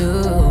on and do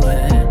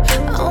it.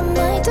 On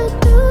my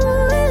to-do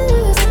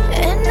list,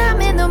 and I'm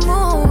in the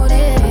mood.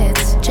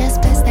 It's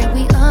just best that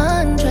we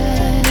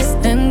undress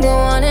and go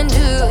on and do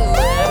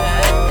it.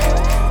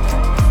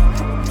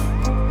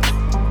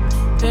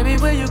 Baby,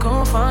 where you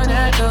gon' find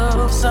that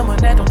love? Someone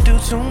that don't do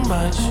too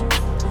much.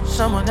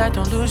 Someone that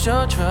don't lose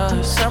your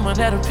trust. Someone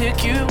that'll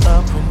pick you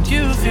up when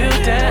you feel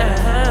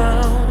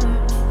down.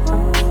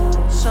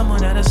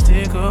 Someone that'll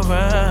stick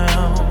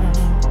around.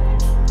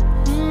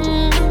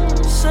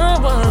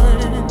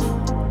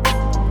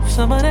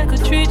 Someone that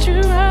could treat you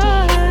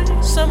right.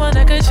 Someone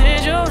that could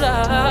change your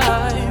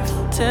life.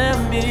 Tell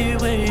me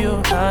where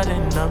you're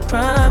hiding. I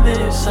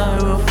promise I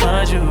will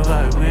find you.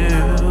 I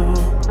will.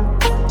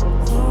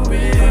 For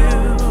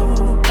real.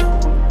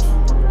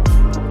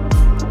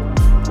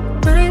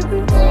 Baby,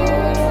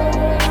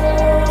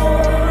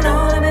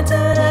 don't let me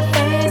do the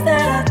things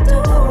that I do.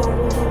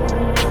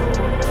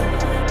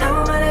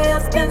 Nobody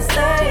else can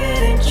say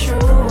it ain't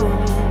true.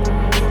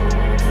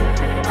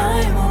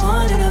 I'm a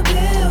one in a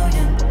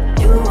billion.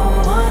 You are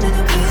one in a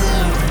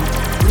billion.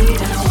 We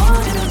got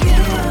one in a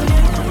billion.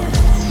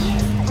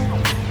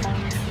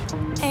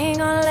 Ain't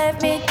gonna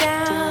let me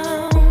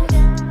down.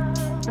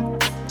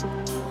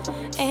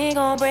 Ain't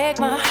gonna break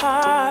my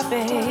heart,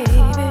 baby.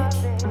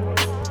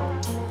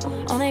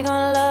 Only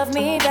gonna love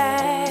me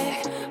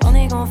back.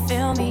 Only gonna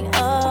fill me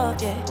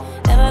up, yeah.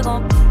 Never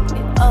gonna pick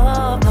me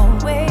up, no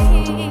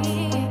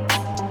way.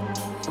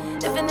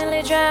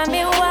 Definitely drive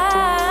me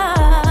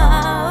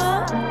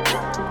wild.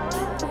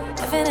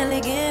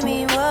 Definitely give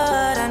me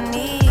what I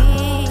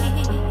need.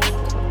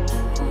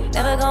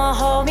 Never gonna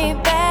hold me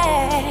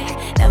back.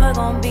 Never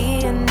gonna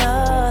be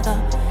another.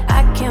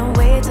 I can't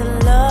wait to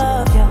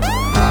love you.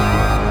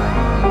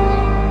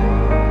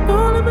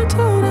 don't let me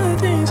tell the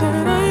things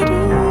that I do.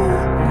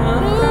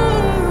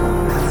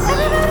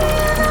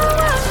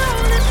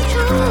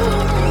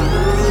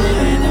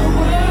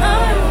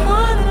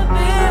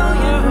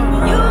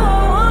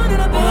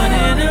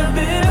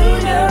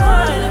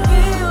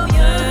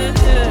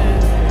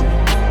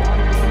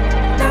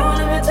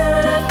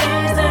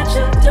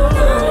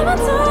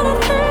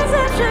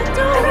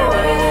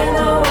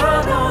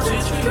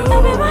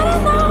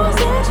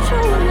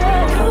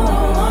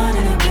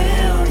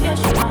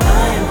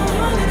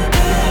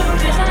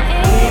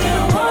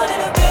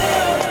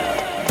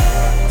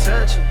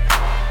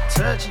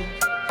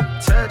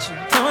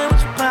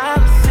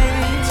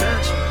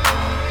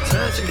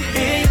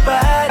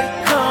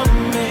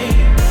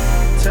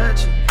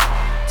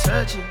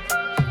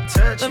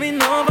 Let me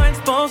know if I'm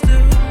supposed to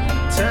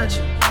touch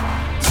you,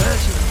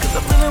 touch you. Cause I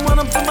really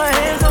wanna put my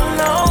hands all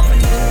over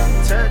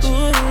you. Touch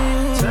you,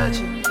 touch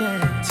you,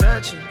 yeah.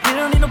 Touch you. You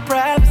don't need no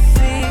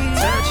privacy.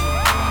 Touch you,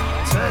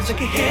 touch you. I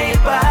can hear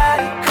your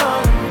body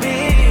calling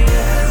me.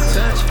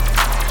 Touch you,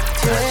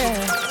 yeah.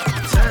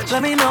 Touch you.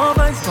 Let me know if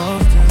I'm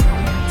supposed to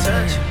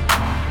touch you,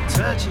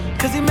 touch you.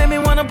 Cause you made me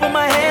wanna put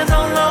my hands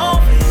all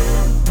over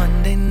you.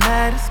 Monday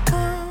night is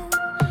come.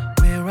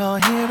 We're all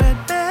here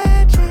at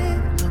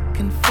Magic,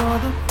 looking for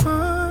the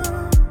fun.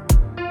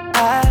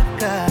 I've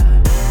got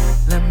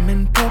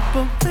lemon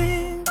pepper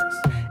wings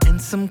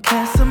and some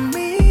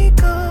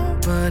Casamigo,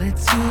 but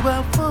it's you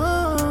I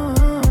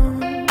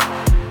want.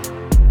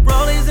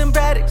 Rollies and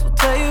Braddocks will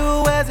tell you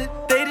who has it.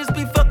 They just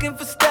be fucking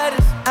for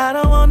status. I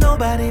don't want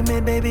nobody,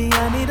 man, baby,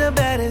 I need a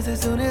baddest. As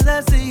soon as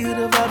I see you,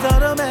 the vibe's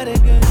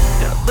automatic.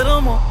 Got a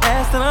little more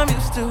ass than I'm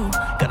used to.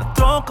 Gotta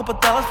throw a couple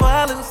dollars before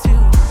I lose you.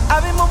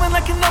 I've been moving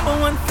like a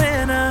 #1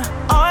 fan.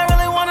 All I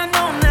really wanna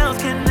know now is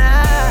can I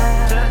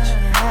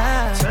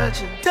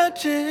touch it,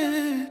 touch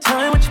it. Tell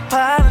me what your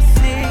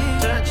policy.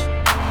 Touch it,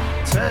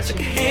 touch it. I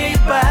can hear your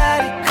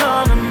body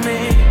calling me.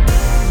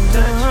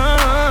 Touch it,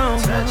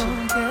 touch it,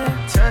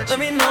 touch it. Let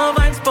me know if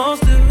I'm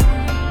supposed to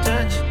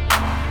touch it,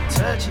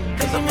 touch it.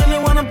 Cause I really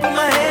wanna put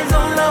my hands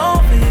all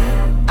over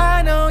you.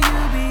 I know you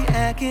be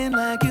acting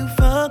like you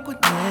fuck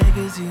with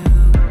niggas you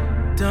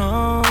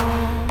don't.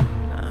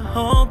 I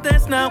hope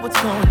that's not what's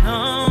going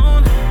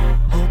on.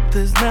 Hope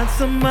there's not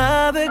some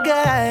other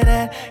guy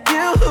that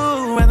you'd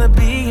rather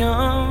be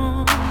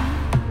on.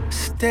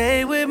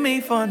 Stay with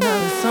me for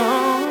another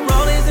song.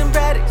 Rollies and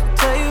Braddocks will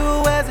tell you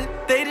who has it.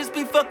 They just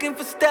be fucking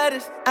for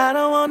status. I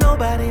don't want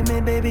nobody,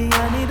 man, baby,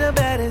 I need the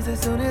baddest. As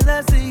soon as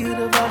I see you,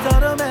 the vibe's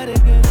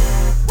automatic.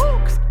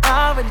 Cause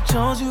I already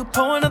chose you.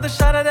 Pour another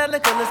shot of that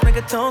liquor. Let's make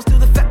a toast to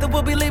the fact that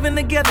we'll be leaving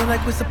together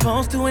like we're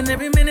supposed to. And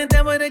every minute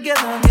that we're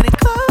together, I'm getting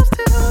close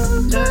to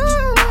touch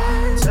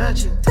it,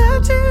 touch it,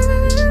 touch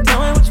it. Tell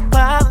me what your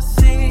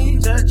policy.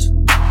 Touch it,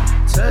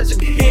 touch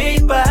it. Hear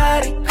your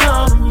body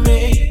calling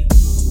me.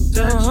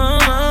 Touch it,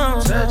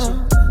 touch it,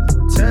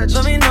 touch it.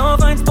 Let me know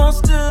if I'm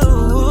supposed to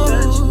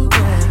touch it,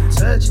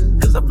 touch it.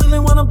 Cause I really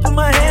wanna put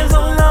my hands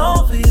all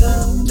over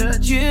you.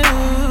 Touch you,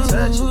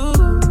 touch it,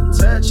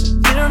 touch it.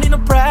 You don't need no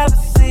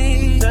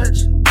privacy. Touch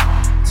it,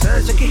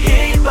 touch it. I can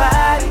hear your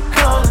body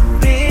calling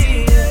me.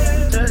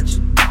 Touch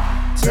it,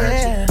 touch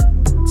it,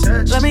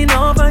 touch it. Let me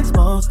know if I'm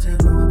supposed to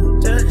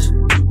touch it,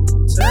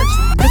 touch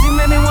it. Cause you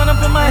made me wanna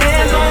put my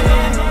hands on you.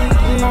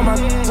 All my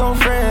old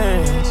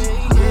friends,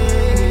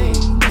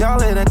 y'all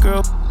let that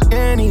girl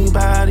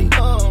anybody.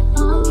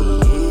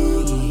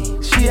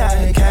 She out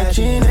here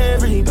catching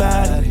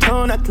everybody.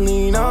 Don't have to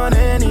lean on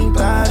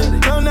anybody.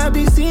 Don't not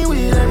be seen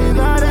with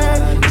everybody.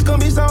 It's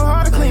gonna be so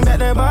hard to clean back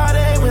that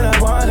body without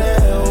water.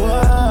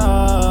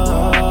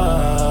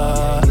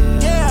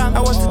 Yeah, I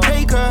was to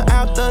take her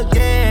out the gate.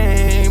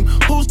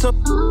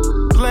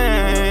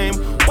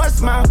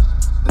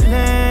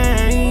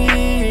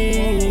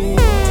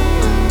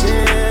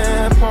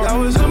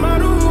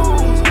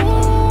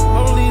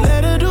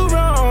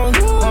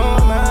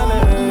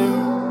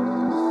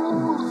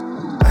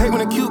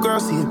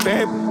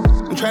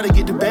 and try to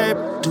get the bag,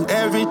 do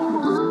every,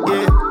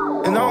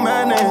 yeah, and on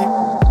my name.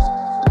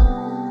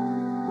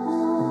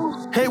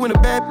 Hate when the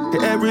bad the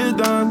ever is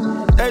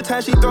done. Every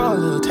time she throw a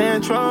little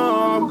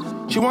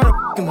tantrum, she wanna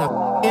f**king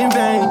up in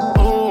vain.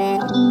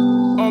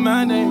 Ooh, on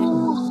my name.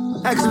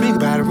 I can speak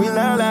about it real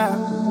loud.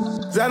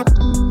 Cause I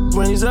don't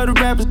when these other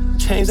rappers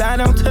change, I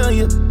don't tell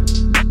you.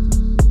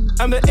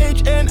 I'm the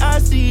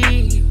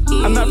HNIC.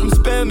 I'm not from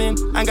Spelman,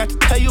 I ain't got to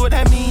tell you what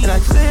that means. And I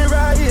say it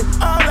right here,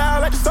 all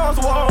out like the songs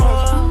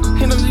walls.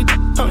 And them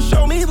come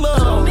show me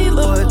love.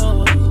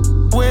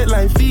 Wet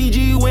like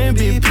Fiji when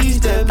Big P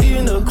step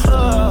in the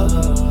club.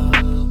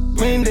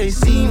 When they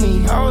see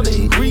me, all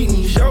they greet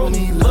me, show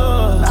me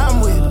love.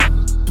 I'm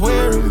with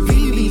wearing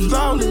VV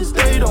flawless,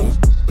 they don't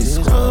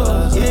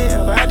scrub.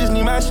 Yeah, but I just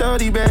need my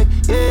shorty back,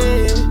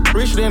 yeah.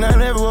 Richer than I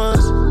never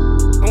was.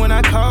 When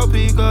I call,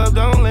 pick up,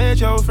 don't let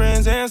your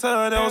friends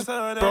answer. Don't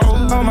bro,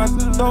 all my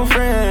no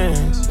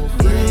friends.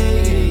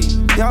 Yeah,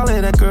 y'all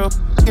let that girl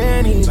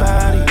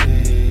anybody.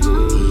 Yeah.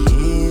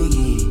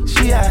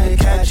 She out here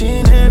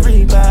catching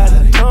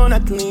everybody. Don't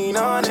not lean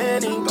on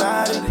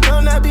anybody.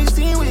 Don't not be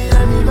seen with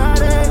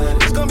everybody.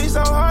 It's gonna be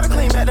so hard to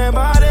clean back that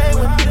body.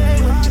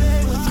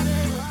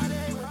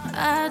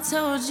 I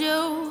told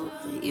you,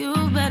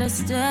 you better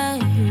stay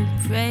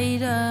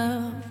prayed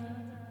up.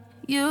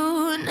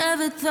 You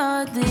never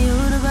thought the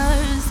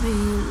universe be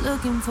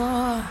looking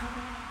for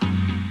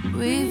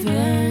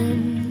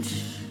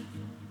revenge.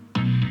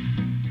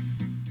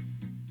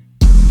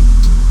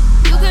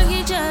 You can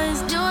keep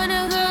just doing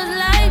the girls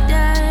like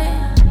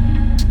that,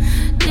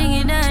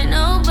 thinking that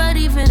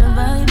nobody finna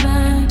bite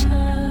back.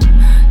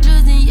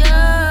 Losing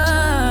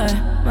your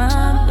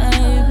mind,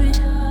 baby.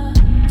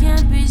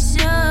 Can't be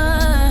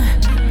sure.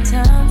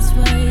 Time's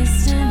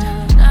wasting.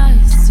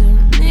 Nice to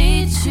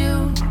meet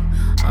you.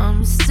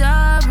 I'm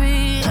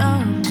sorry,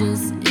 I'm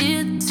just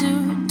here to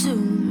do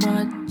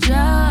my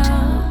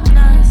job.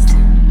 Nice to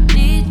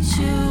meet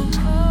you.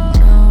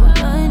 No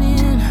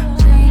running,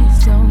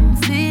 please don't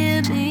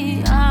fear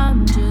me.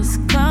 I'm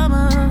just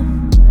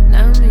coming.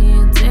 Let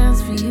me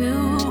dance for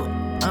you.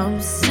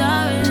 I'm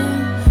sorry,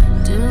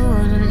 didn't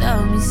wanna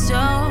love me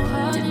so.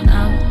 Then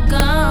I'm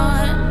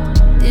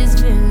gone. This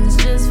feeling's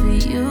just for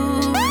you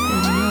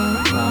and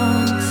your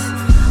wrongs.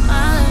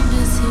 I'm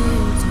just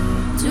here to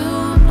do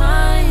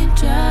my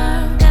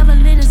job.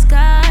 Devil in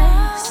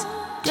disguise,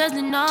 dressed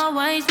in all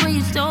white when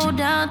you slow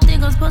down.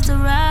 Think I'm supposed to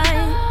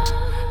ride.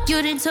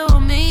 You done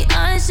told me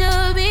I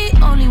should be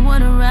only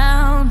one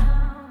around.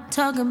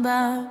 Talking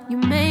about you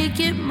make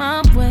it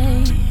my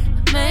way,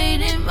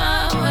 made it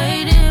my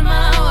way, did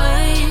my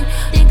way.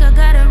 Think I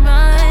gotta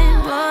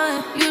run,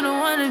 boy. You don't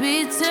wanna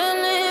be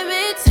telling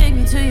me. Take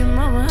me to your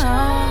mama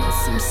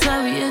house. I'm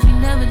sorry if you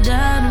never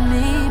doubted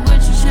me,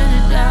 but you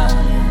should've doubted.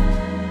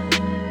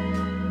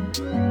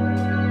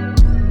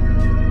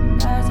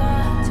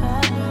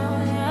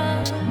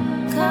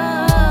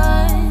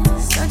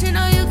 Cause don't you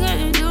know you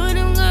can't do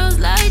them girls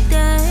like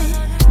that?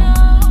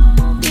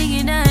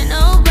 Thinking that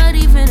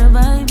nobody finna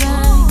bite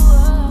back.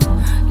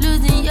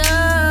 Losing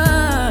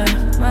your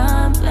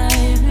mind,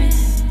 baby.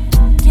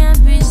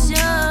 Can't be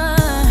sure.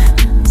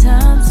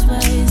 Time's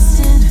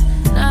wasting.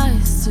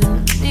 Nice to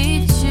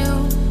meet you.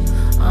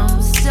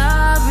 I'm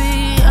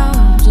sorry,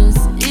 I'm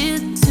just here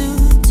to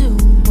do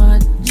my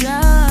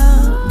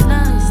job.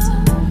 Nice to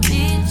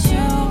meet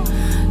you.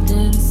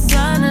 Then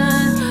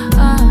sudden I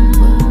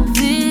will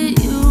feel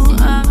you.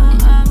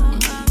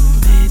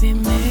 Baby,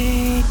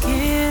 make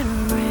it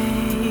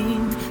rain.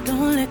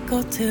 Don't let go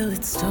till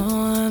it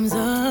storms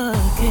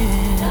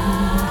again.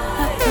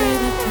 I pray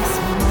that this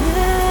will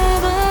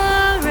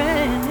never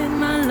end.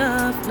 My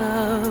love,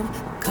 love,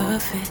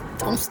 coffee,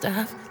 don't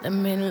stop. Let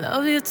me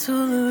love you to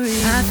the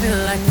end. I feel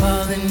like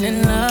falling in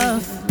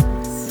love.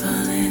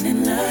 Falling in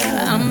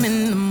love. I'm in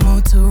the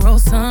mood to roll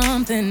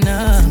something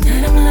up.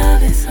 Tonight I'm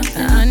loving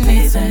something. I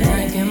need some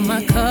drink in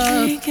my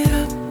cup. Drink it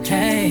up.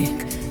 Hey,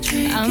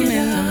 I'm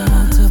in the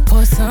mood to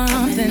pour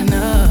something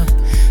up.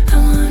 I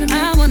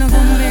wanna go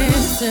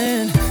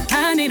missing.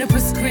 I need a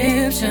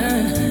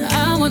prescription.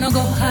 I wanna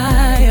go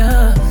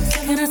higher.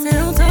 Can I sit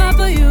on top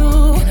of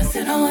you?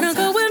 I wanna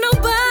go where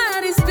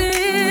nobody's been.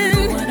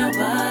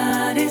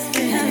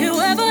 Have you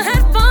ever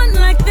had fun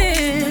like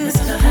this?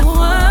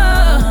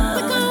 Whoa.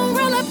 We gon'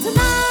 roll up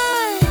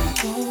tonight.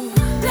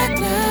 Black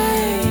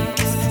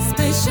lights,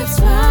 spaceships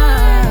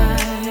fly.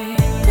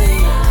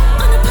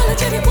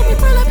 Unapologetic when we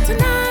roll up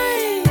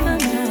tonight.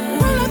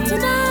 Roll up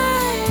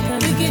tonight.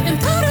 We getting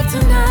caught up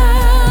tonight.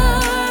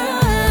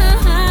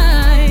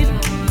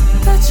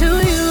 Bet you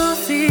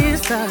see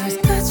stars.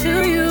 Bet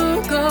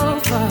you go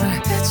far.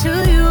 Bet you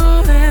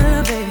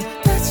elevate.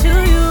 Bet you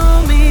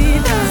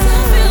meet us. I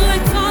feel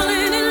like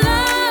falling in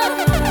love.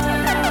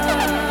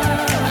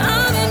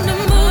 I'm in the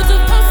mood to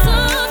pour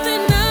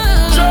something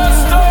up.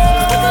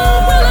 We gon'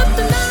 roll up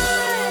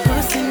tonight.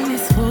 Pushing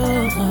these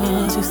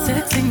walls, you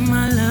sexy,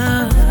 my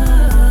love.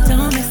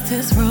 Don't miss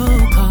this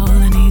roll call.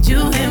 I need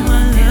you in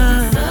my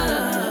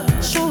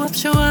love. Show up,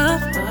 show up.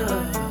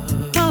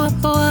 Blow up,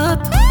 blow up.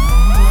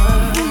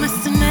 You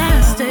Mr.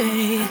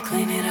 Nasty.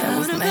 Clean it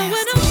up,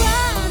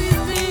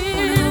 nasty.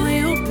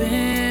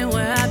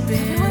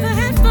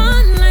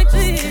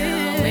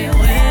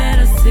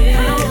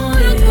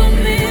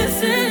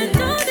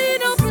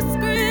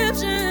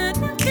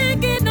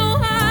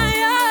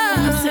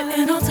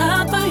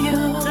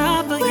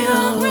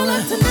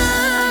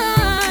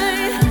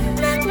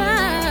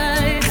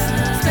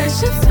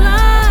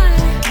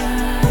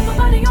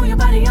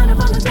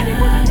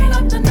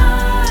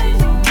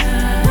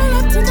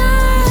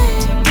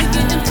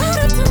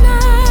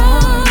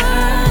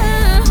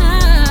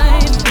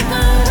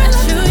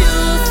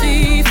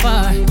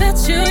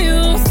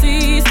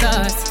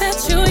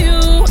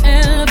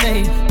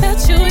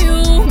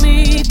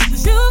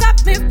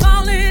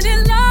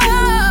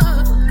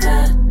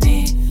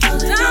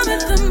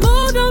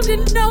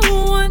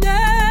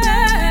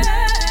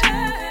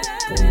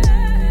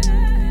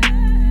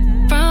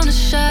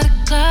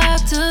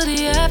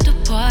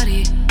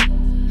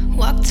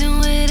 Walked in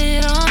with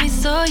it on me,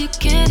 so you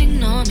can't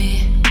ignore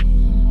me.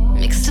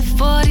 Mixed a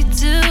 42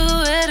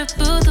 with a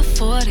booth of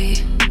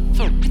 40.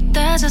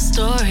 That's a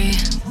story.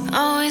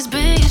 Always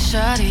been your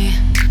shawty.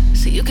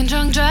 So you can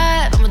drunk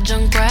drive, I'm a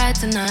drunk ride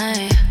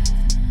tonight.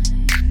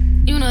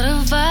 You know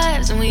the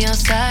vibes, and we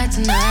outside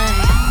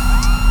tonight.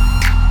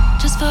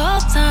 Just for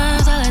old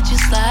times, I'll let you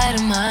slide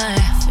in my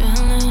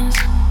feelings.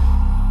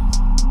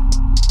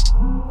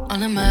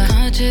 All in my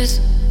conscious,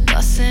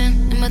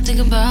 bustin'. Am I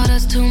thinking about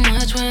us too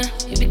much when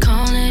you be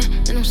calling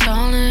and I'm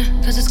stalling?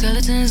 Cause the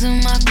skeletons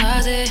in my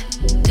closet,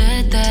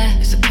 dead that,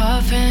 it's a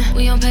coffin.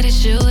 We on petty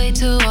shit way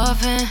too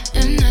often,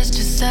 and that's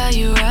just how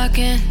you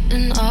rockin'.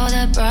 And all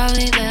that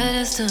probably led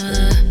us to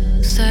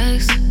the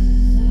sex.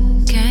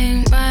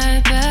 Came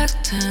right back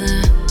to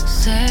the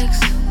sex.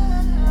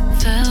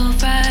 Fell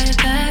right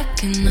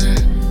back in the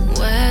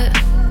wet.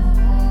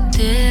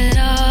 Did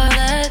all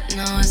that,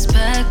 now it's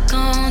back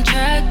on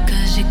track.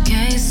 Cause you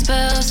can't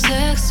spell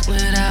sex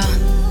without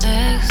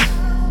X.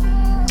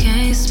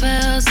 Can't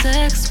spell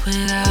sex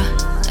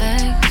without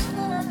X.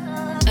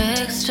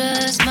 X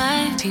just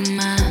might be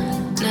my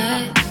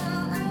next.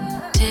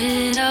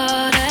 Did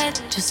all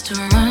that just to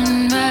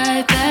run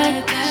right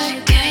back. Cause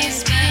you can't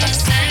spell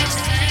sex.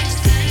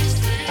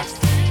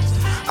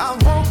 I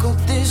woke up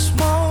this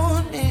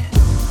morning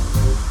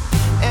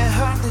and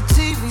heard the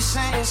TV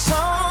saying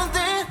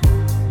something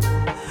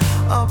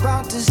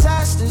about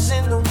disasters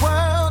in the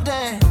world,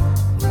 and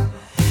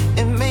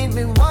it made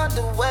me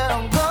wonder where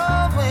I'm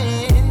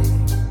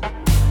going.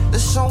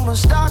 There's so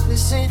much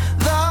darkness in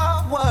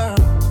the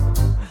world,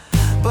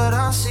 but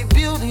I see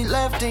beauty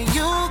left in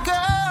you,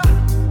 girl.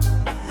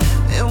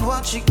 And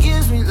what she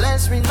gives me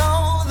lets me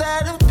know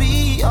that it'll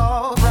be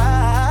alright.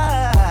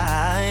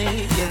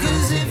 Yeah.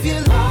 Cause if you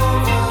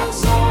love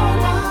us,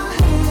 all I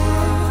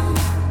have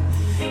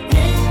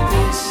in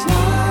this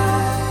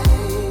life,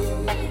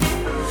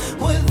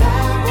 well,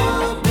 that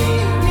will be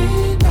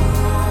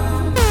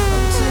enough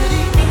until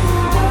the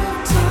end of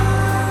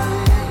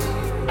time.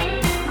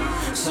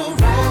 So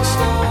rest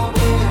your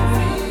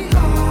weary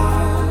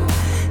heart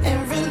and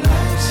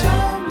relax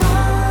your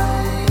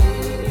mind.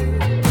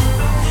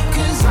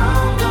 Cause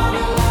I'm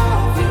gonna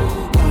love you,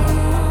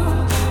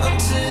 girl,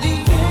 until the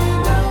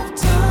end of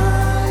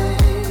time.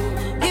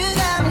 You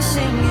got me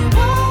singing,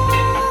 whoa,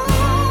 whoa,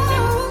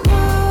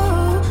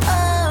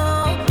 oh,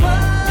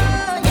 whoa,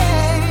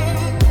 yeah.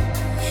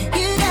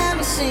 You got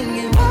me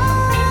singing, whoa,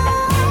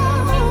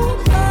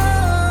 oh, oh,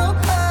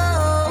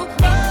 oh,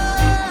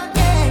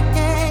 yeah,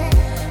 yeah.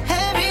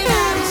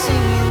 Everybody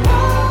singing,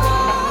 whoa,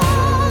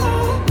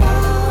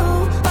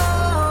 oh,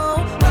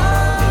 oh,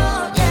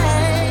 yeah.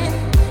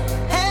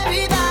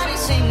 Everybody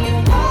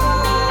singing, whoa,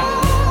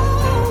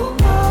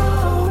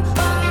 oh,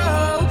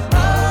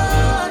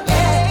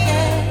 yeah.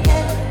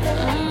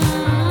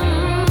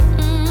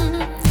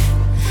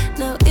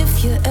 Now if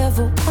you're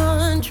ever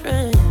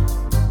wondering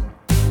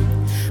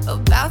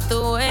about the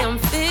way I'm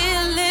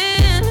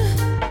feeling,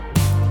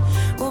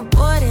 well,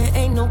 boy, there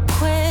ain't no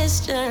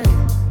question.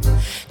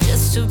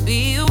 Just to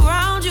be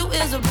around you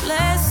is a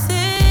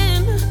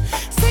blessing.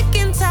 Sick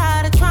and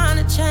tired of trying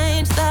to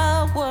change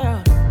the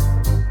world.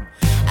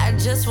 I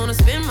just wanna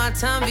spend my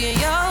time being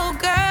your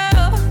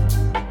girl.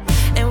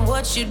 And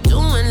what you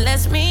doing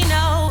lets me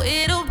know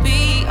it'll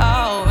be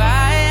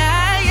alright.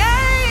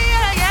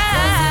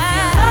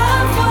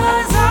 Love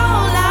was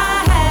all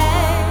I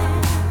had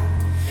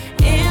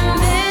in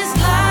this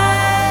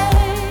life.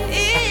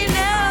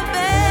 Enough,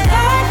 but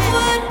that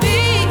would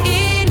be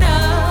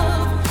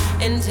enough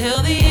until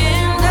the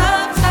end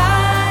of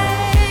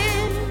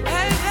time.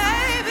 Hey,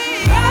 baby,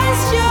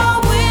 rest your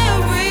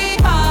weary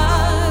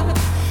heart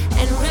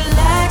and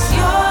relax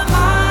your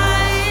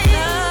mind.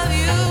 Love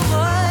you,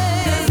 boy.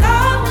 Cause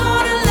I'm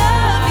gonna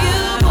love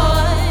you,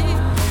 boy,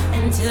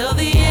 until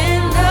the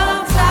end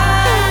of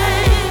time.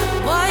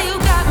 Boy, you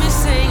got me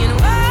singing,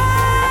 whoa,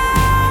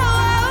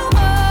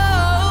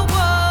 whoa,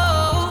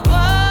 whoa,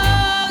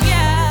 whoa,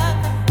 yeah.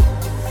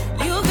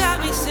 You got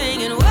me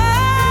singing, whoa,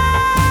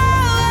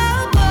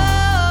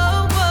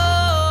 whoa,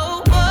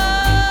 whoa,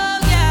 whoa,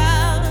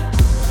 yeah.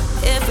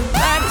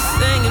 Everybody's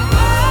singing,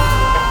 whoa,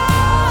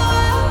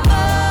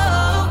 whoa,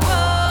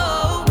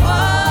 whoa,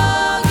 whoa,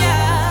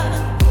 yeah.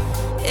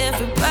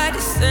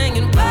 Everybody's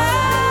singing, whoa,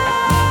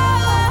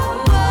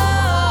 whoa,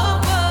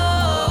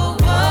 whoa,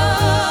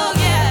 whoa,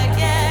 yeah,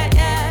 yeah,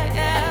 yeah,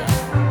 yeah.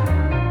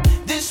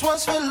 This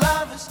one's for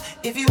lovers.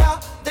 If you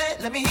out there,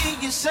 let me hear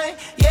you say,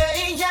 yeah,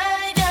 yeah,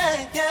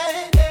 yeah,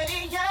 yeah, yeah,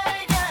 yeah,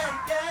 yeah,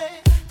 yeah.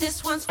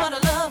 This one's for the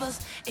lovers.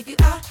 If you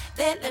out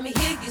there, let me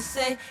hear you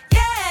say,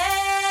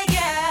 yeah,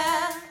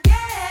 yeah,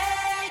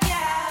 yeah,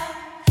 yeah.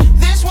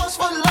 This one's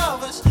for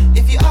lovers.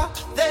 If you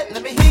out there,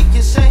 let me hear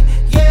you say,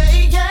 yeah,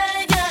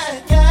 yeah,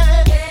 yeah,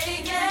 yeah, yeah,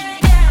 yeah,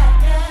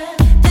 yeah.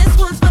 This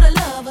one's for the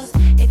lovers.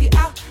 If you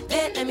out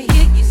there, let me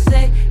hear you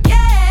say,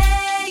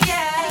 yeah,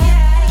 yeah,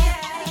 yeah,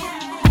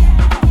 yeah,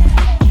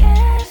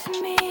 yeah.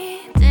 Give me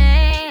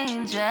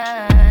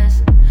dangerous.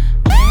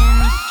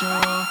 Been so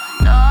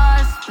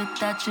lost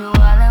without you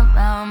all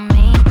around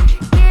me.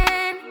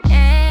 Getting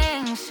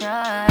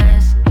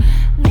anxious.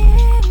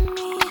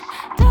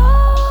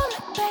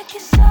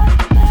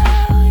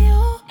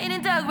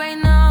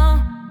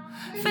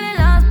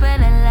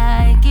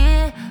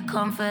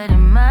 comfort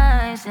in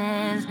my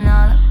sins, and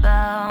all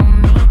about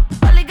me.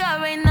 All I got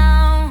right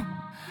now,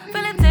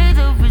 feeling taste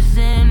of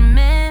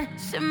resentment,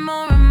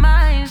 simmer in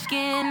my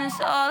skin,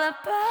 it's all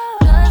about.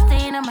 Blood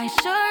stain on my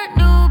shirt,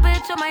 new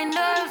bitch on my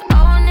nerves.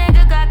 Oh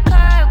nigga got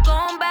curved,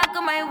 going back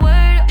on my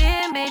word.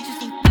 Damn bitch, you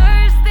so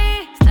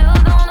thirsty, still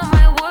don't know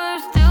my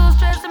words, still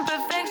stressing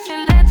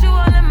perfection. Let you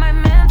all in my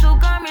mental,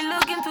 got me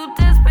looking too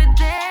desperate.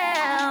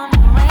 Damn,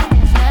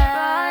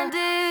 broad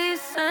day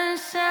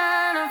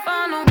sunshine, I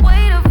found a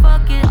way to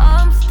fuck it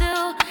up.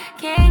 Still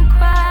can't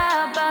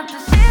cry about the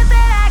shit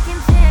that I can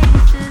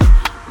change. Just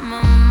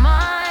my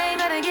mind,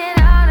 gotta get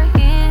out of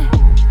here.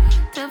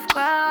 Tough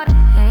crowd,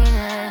 hate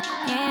it,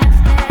 can't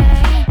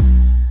stay.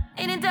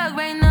 In the dark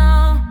right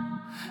now,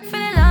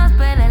 feeling lost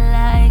but I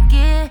like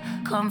it.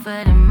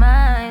 Comfort in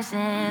my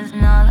sins,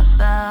 and all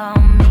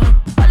about me.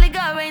 All I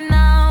got right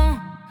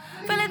now,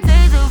 feeling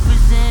taste of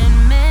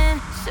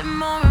resentment,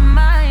 simmer in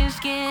my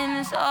skin,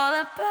 it's all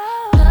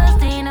about. Blood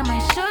stain on my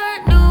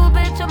shirt, new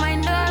bitch on my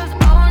nerves.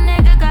 Oh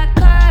nigga got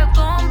curved,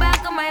 going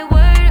back on my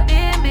word.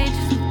 Damn bitch,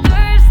 you so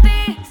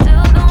thirsty,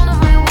 still don't know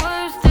my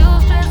words, still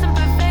stressing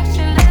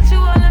perfection. Let you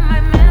all in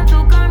my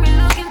mental, got me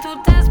looking too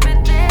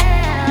desperate.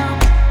 Damn.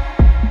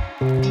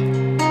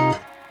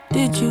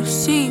 Did you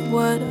see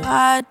what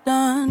I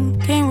done?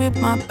 Came with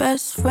my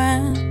best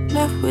friend,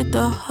 left with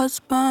the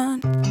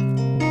husband.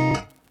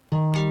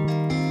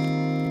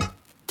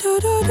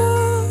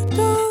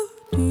 Do-do-do-do-do.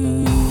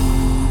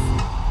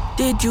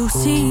 Did you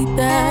see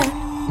that?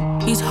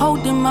 He's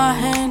holding my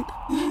hand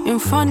in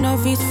front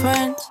of his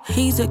friends.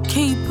 He's a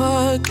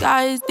keeper,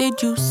 guys,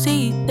 did you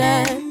see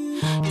that?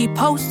 He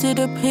posted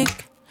a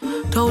pic,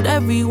 told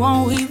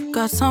everyone we've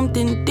got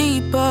something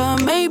deeper.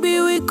 Maybe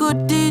we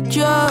could teach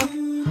ya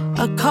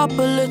a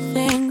couple of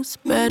things.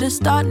 Better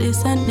start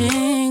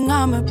listening,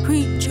 I'm a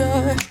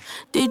preacher.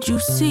 Did you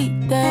see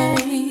that?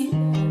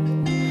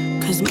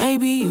 Cause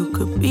maybe you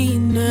could be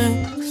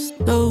next,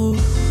 though,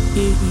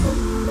 yeah.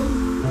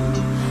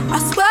 I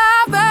swear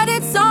I read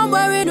it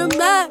somewhere in a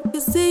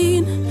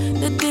magazine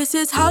that this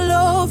is how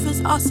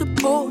lovers are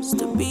supposed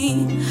to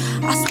be.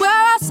 I swear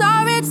I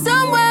saw it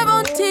somewhere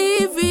on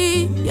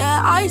TV.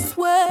 Yeah, I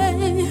swear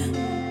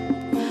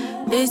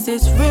this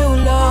is real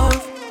love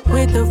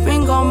with a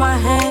ring on my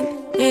hand.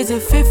 Is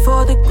it fit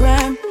for the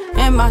gram?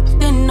 Am I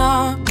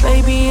thinner?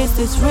 Baby, is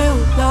this real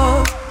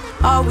love?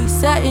 Are we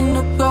setting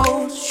the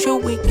goals?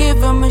 Should we give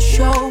them a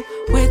show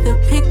with a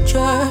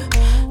picture?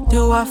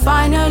 Do I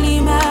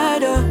finally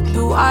matter?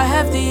 Do I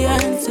have the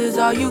answers?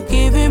 Are you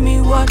giving me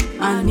what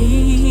I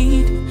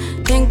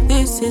need? Think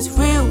this is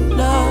real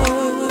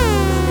love.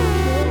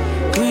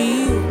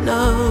 Real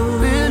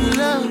love. Real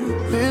love,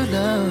 real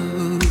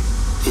love.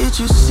 Did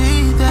you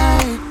see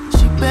that?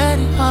 She bet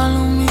it all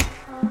on me.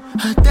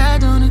 Her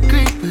dad don't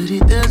agree, but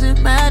it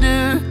doesn't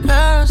matter.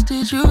 Girls,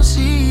 did you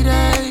see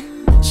that?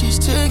 She's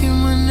taking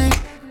my name.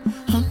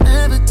 I'm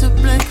never to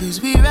blame, cause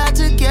we ride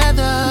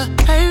together.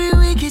 Maybe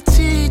we could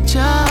teach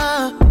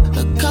her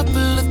a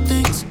couple of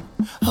things.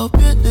 Hope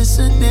you're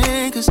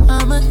listening, cause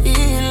I'm a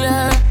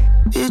healer.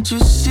 Did you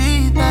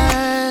see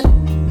that?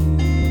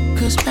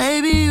 Cause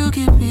maybe you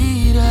can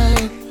be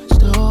that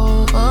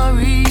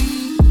story.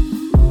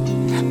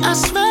 I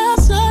swear I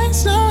saw it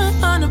somewhere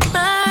on a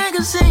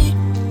magazine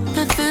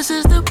that this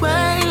is the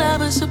way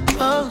love is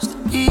supposed to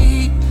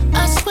be.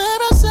 I swear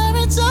I saw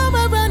it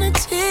somewhere on a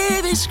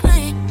TV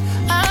screen.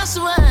 I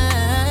swear.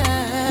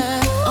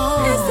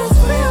 Oh. Is this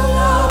real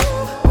love?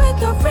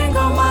 With a ring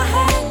on my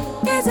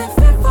hand. Is it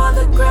fit for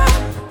the gram?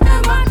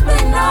 Am I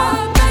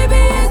thinner?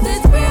 Baby, is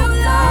this real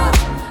love?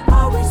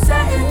 Are we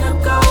setting the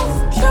goals?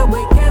 Should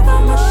we give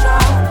them a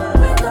shot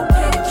with a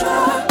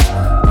picture?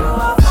 Do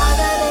I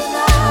finally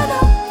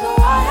matter? Do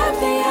I have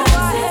the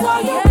answers?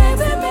 Are you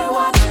giving me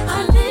what I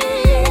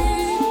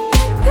need?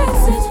 This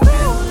is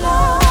real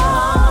love.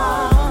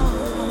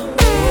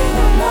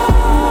 Real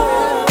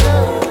love.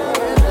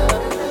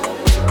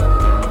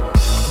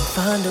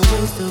 Finding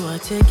ways to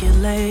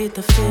articulate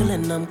the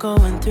feeling I'm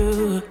going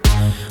through.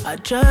 I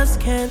just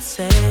can't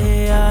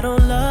say I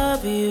don't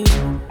love you,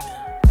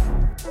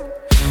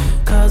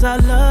 cause I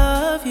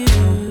love you.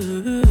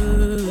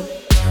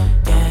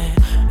 Yeah,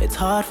 it's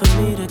hard for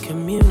me to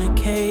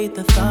communicate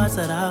the thoughts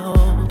that I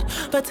hold,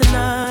 but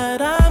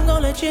tonight I'm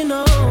gonna let you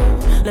know.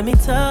 Let me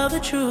tell the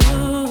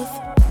truth.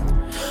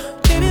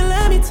 Baby,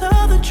 let me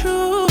tell the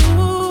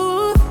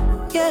truth.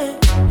 Yeah,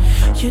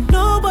 you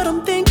know what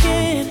I'm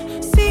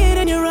thinking. See it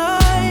in your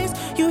eyes.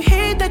 You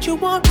hate that you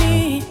want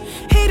me.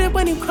 Hate it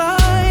when you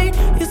cry.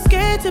 You're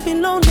scared to be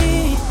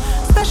lonely,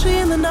 especially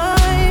in the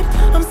night.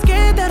 I'm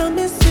scared that I'll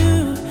miss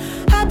you.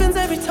 Happens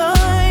every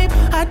time.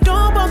 I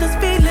don't want this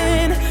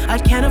feeling. I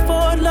can't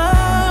afford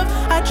love.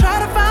 I try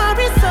to find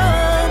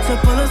reason to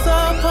pull us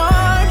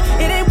apart.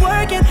 It ain't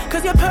working,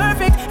 cause you're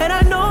perfect, and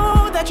I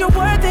know that you're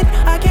worth it.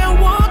 I can't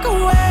walk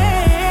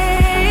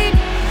away.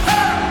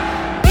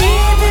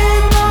 Even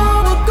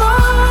though we're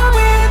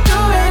going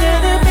through it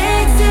and it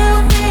makes you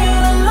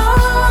feel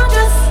alone,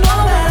 just know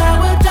that I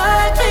would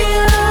die for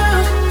you.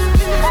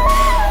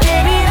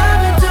 Baby, I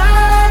would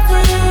die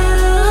for you.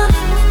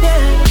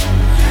 Yeah.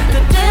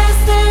 The day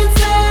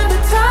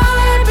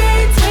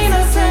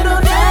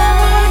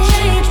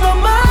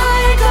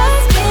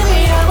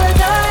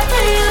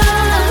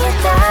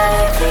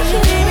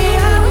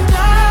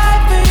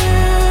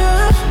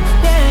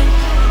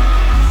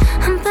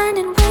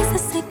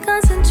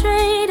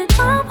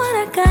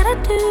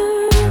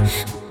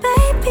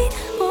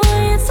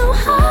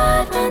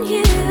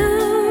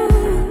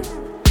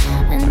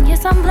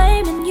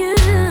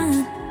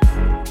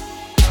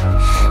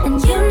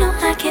And you know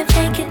I can't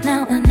fake it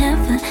now or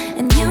never.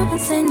 And you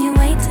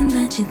insinuating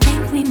that you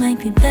think we might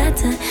be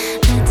better.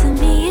 Better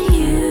me and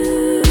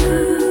you.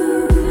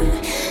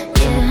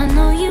 Yeah, I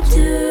know you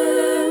do.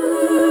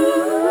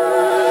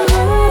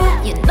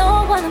 You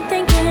know what I'm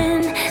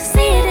thinking.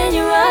 See it in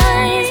your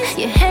eyes.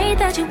 You hate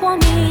that you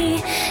want me.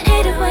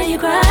 Hate it when you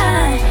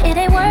cry. It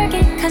ain't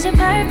working cause you're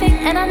perfect.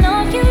 And I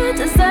know you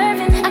deserve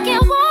it. I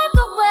can't walk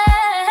away.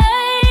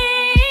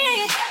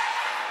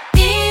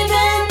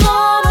 Even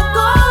though I'm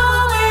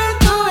going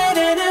through it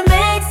and it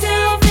makes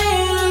you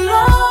feel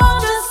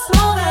alone, just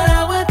know that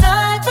I would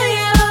die for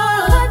you. I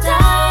would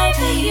die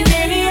for you.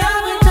 Baby, I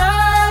would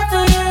die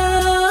for you.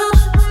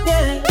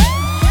 Yeah.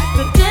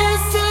 The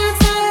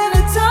distance and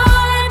the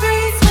time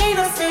between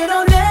us,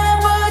 it'll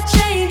never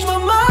change my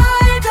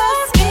mind.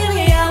 Just give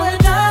me, I would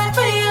die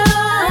for you.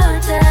 I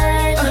would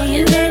die for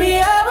you. Baby,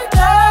 I would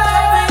die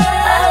for you.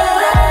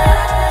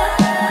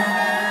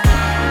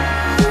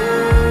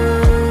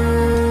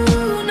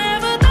 Ooh,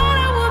 never thought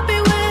I would be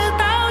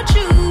without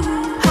you.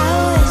 I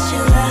wish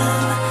you well,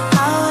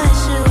 I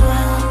wish you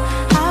well,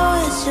 I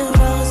wish you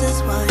roses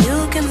while you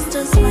can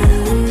still smell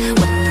them.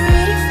 With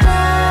pretty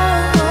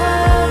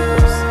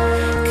flowers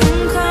can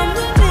come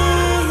to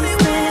peace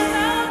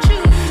without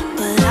you.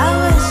 But I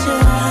wish you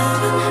well,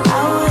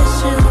 I wish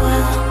you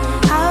well,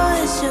 I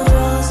wish you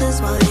roses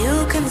while you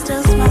can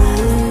still smell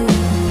them.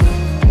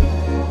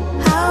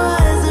 How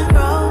was a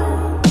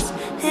rose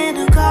in a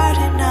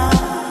garden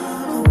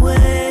of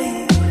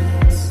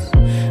waste?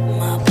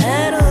 My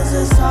petals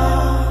are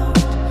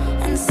soft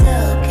and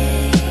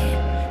silky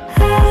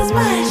as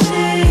my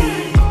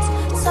sheets.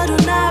 So do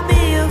not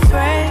be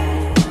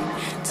afraid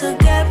to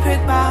get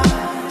pricked by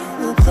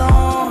the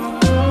thorn.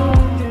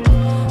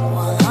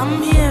 While I'm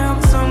here,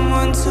 I'm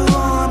someone to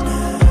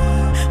honor.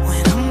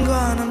 When I'm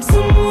gone, I'm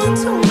someone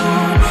to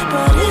mourn.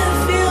 But if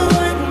you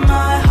and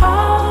my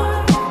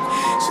heart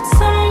should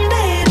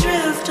someday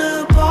drift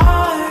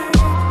apart,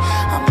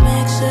 I'll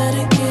make sure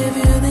to give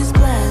you these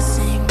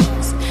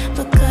blessings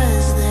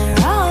because they're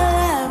all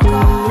I've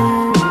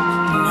got.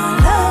 My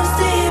love's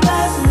deep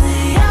as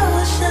the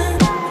ocean.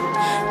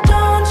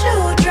 Don't you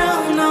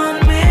drown on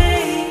me.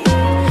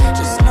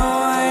 Just know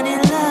any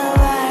love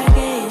I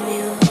gave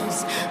you's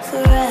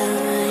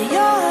forever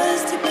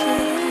yours to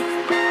keep.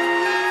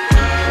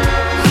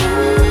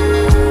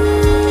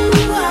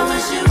 Ooh, I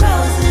wish you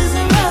roses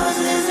and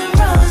roses and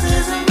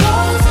roses and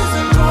roses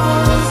and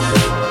roses.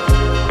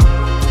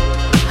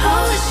 I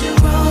wish you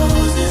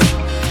roses,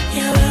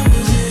 yeah,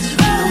 roses,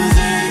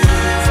 roses.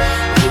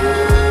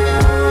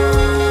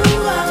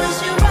 Ooh, I wish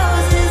you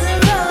roses and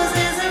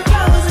roses and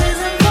roses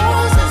and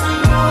roses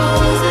and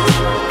roses.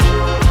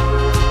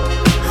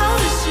 I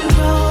wish you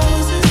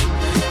roses,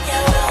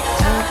 yeah,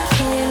 roses. I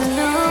can't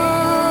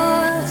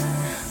lose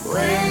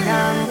when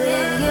I'm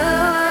with you.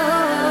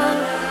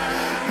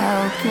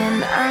 How can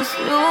I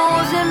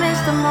snooze and miss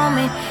the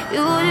moment?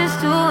 You just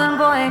doing,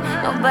 boy.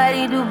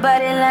 Nobody do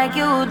body like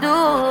you do.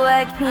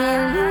 I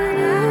can't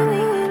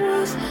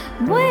lose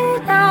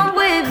when I'm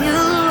with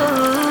you.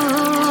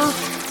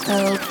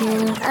 How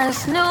can I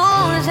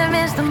snooze and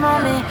miss the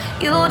moment?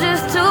 You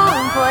just too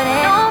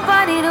important.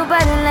 Nobody do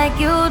body like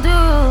you do.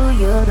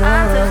 You do. I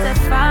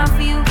testify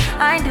for you.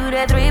 I do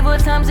that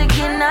 3-4 times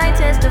again. I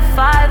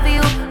testify for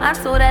you. I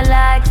told I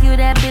like you,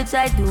 that bitch.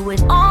 I do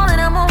it all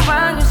and I'm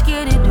around. You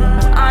scared to do.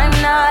 I'm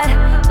not.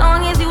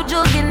 Long as you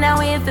joking now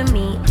here for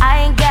me,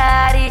 I ain't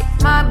got it.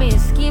 My bitch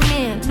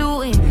scheming,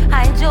 looting,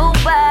 hide your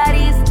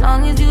bodies.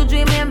 Long as you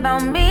dreaming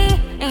about me,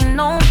 ain't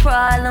no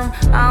problem.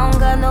 I don't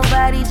got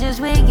nobody just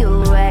with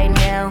you right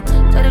now.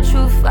 Tell the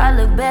truth, I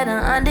look better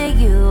under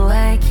you.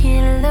 I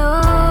can't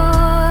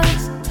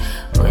lose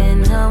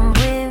when I'm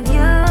with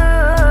you.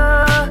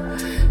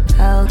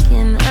 How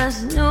can I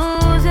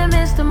snooze and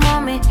miss the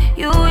moment?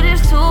 You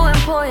just too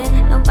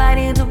important.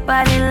 Nobody do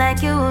body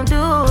like you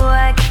do.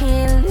 I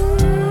can't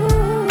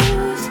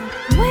lose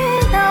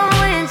when I'm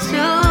with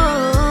you.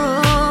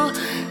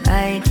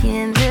 I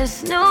can't just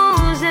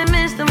snooze and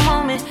miss the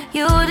moment.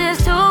 You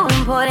just too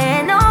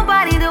important.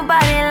 Nobody do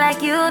body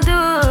like you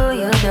do.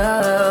 You do.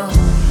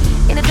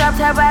 In the drop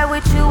top ride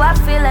with you, I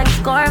feel like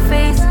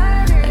Scarface.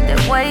 Like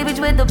that white bitch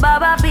with the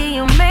bob, I'll be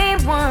your main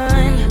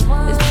one.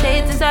 Let's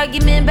take this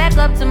argument back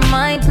up to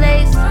my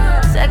place.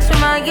 Sex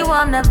remind you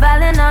I'm not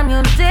violent, I'm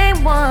your day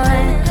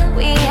one.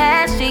 We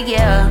had shit,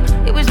 yeah.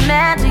 It was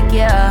magic,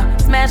 yeah.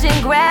 Smash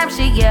and grab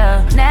shit,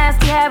 yeah.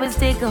 Nasty habits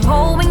take a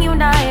hold when you're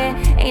not here.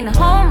 Ain't a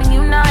home when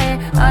you're not here.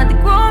 Hard to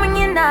grow when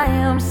you're not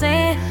here. I'm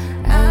saying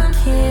I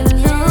can't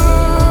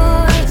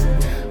lose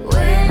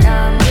when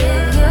I'm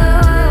with you.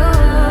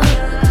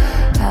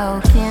 How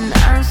can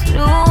I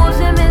snooze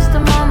and miss the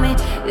moment?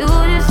 You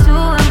just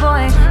doing,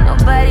 boy.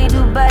 Nobody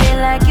do body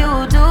like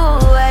you do.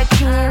 I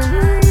can't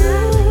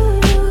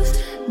lose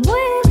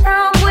when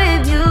I'm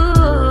with you.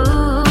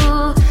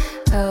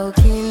 How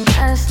can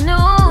I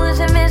snooze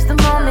and miss the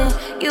moment?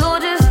 You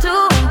just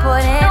too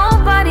important.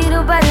 Nobody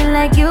do body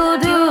like you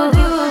do.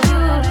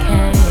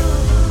 Can't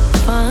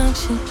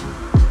function.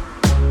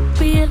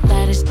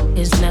 Realize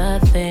it's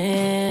nothing.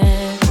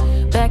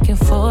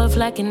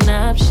 second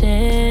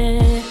option.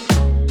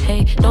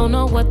 Hey, don't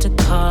know what to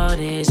call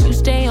this. You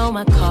stay on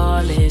my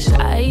call list.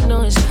 I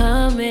know it's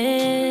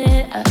coming.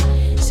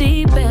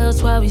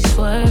 Seatbelts while we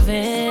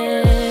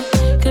swerving.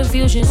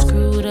 Confusion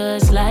screwed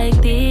us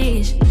like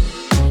this.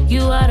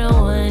 You are the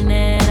one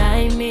that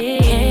I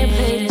miss. Can't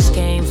play this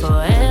game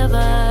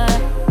forever.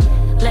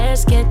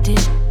 Let's get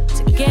this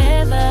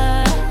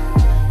together.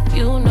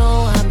 You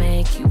know I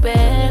make you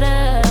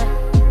better,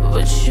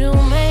 but you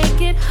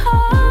make it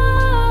hard.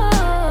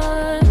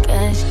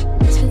 Got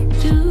to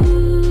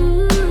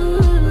do,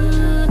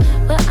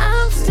 but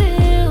I'm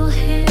still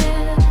here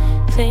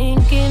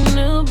thinking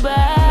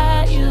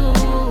about you.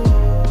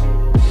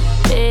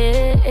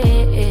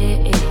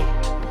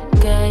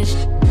 Got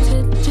to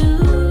do.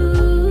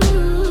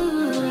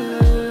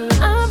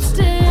 I'm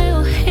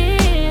still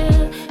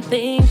here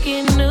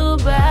thinking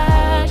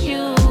about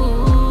you.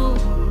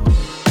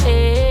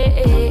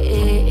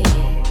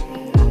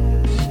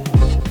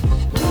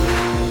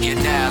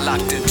 You're now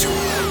locked into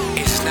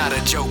It's Not a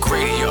Joke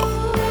Radio.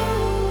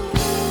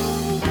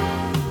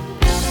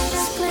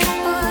 Split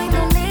mind,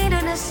 no need to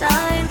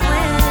decide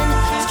when.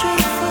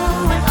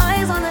 Straightforward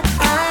eyes on the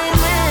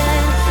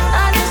timing. I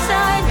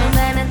decide no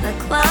man in the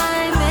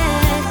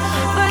climate.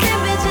 Virgin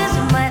bitches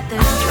in my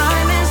third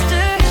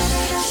trimester.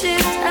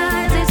 Shift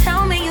eyes, they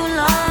tell me you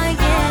lying.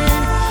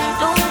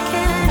 Don't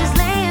care, just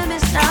laying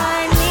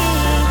beside me.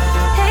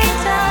 Hey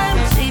time,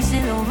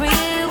 chasing a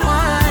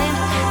rewind.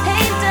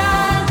 Hey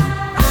time,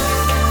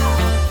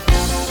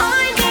 I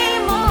need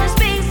more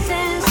space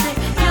and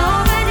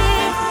security.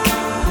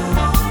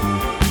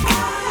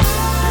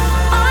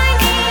 I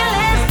need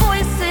less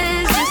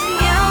voices, just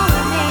you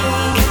and me.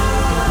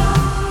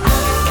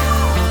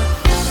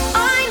 I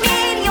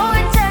need your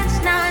touch,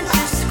 not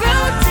just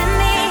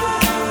scrutiny.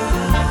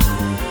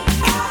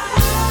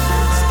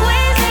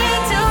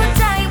 Squeezing too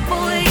tight,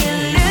 boy,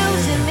 you're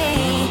losing me.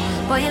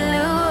 Boy, you're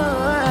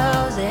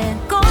losing.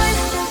 Gone,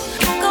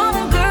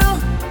 gone girl,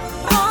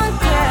 gone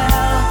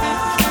girl.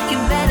 You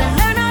better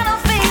learn how to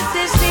face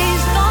this.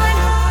 She's gone,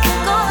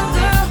 gone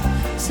girl.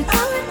 She's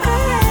gone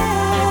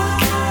girl.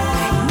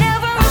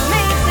 Never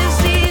replaces.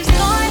 She's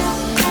gone,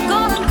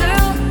 gone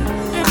girl,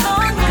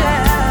 gone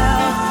girl.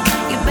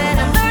 You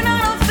better learn how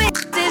to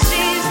face this.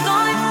 She's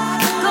gone,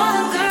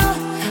 gone girl.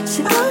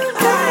 She's gone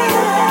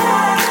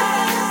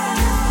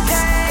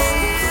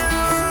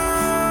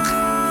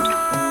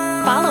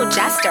Follow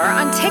Jester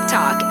on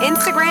TikTok,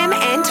 Instagram,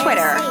 and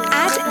Twitter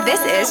at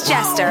This Is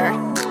Jester.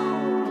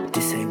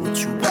 This ain't what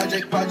you want.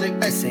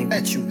 This ain't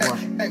what you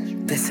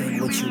want. This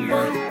ain't what you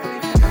want.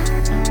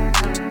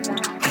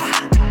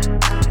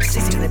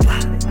 16 and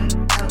pop.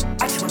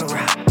 I just wanna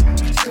rock.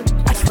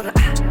 I just wanna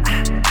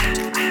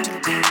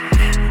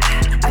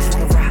I just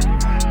wanna rock.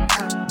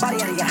 Body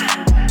yada yada.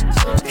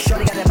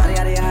 Shorty got that body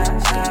yada yada.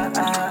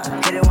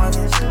 Hit it once,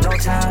 no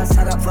time.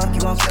 Side up, fuck, you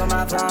gon' feel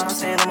my palm.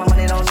 Saying all my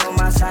money, don't know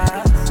my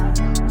size.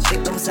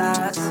 Pick them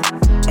sides,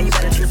 and you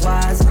better choose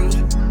wisely.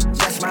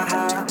 That's my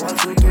high. 1,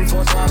 2, 3,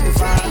 4, 5,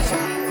 5.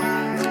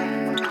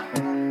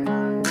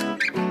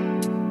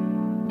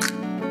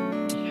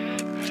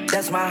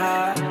 That's my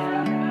high.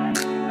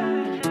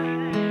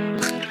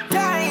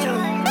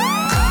 Damn.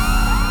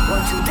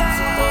 1, 2, 3, 4, 5.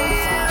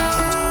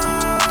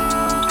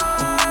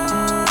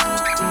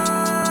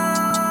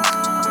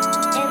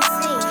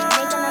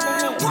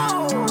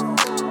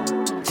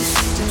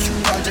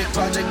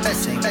 Project,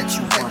 this ain't what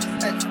you want.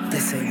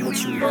 This ain't what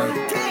you want. I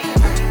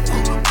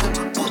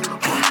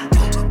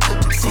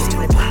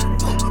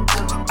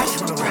just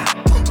wanna rock.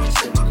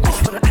 I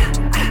just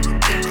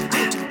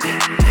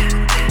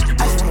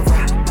wanna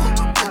rock.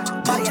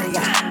 Body yada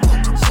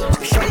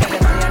yada. Shorty got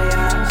that body yada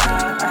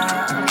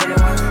yada. Hit it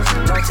once,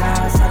 no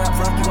time. Side up,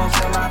 fuck, you gon'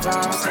 feel my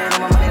palm. Saying all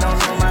my money, don't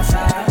know my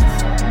size.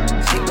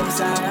 Pick them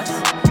sides,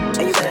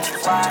 and you better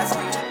choose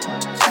wisely.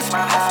 That's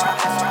my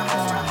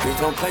high. We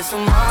gon' play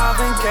some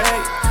Marvin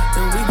Gaye.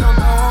 And we gon'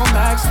 go on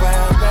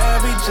Maxwell,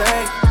 Mary J.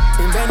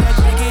 And then that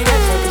drinky that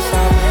took us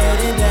our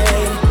wedding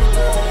day.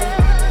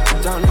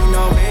 Don't need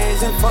no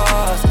reason for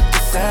us to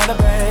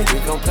celebrate. We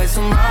gon' play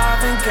some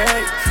Marvin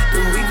Gaye.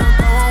 And we gon'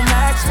 go on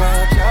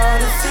Maxwell,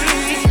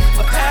 Jodeci.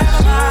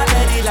 Forever my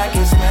lady like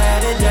it's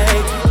wedding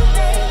day.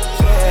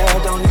 Yeah,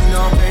 don't need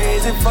no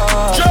reason for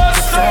us to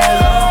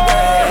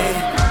celebrate.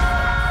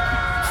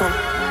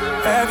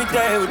 Every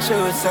day with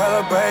you is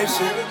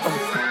celebration.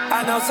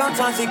 I know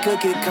sometimes it could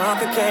get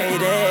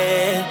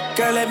complicated.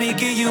 Girl, let me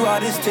give you all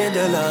this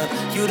tender love.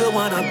 You the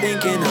one I'm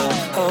thinking of.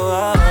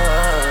 Oh,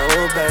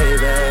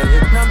 baby.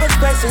 Number,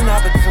 space, and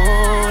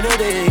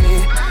opportunity.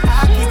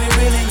 I keep it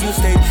real and you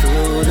stay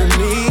true to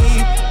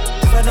me.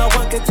 So no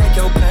one can take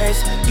your place.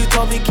 You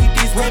told me keep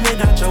these women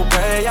out your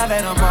way. I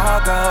let them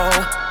all go.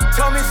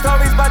 Told me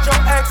stories about your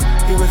ex.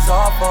 He was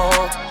awful.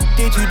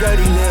 Did you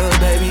dirty little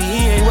baby,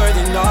 he ain't worth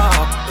it, nah.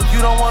 If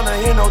you don't wanna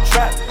hear no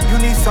trap, you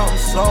need something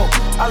slow.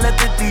 I let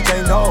the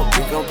DJ know.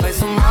 We gon' play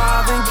some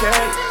Marvin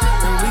Gaye,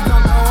 and we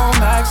gon' go on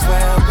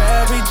Maxwell,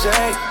 Mary J.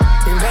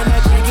 And then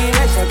that drinky,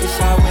 that check is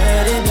our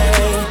wedding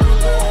day.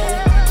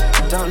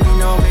 Don't need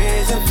no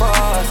reason for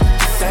us to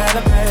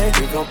celebrate.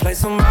 We gon' play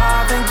some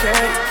Marvin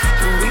Gaye,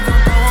 and we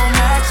gon' go on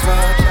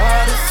Maxwell,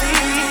 y'all to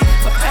see.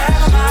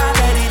 Forever my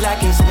lady,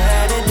 like it's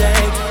wedding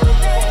day.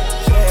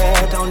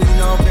 Yeah, don't need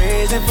no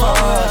reason for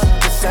us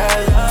to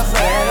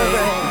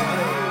celebrate.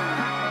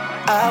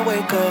 I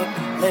wake up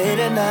late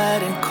at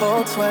night in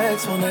cold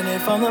sweats, wondering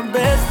if I'm the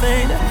best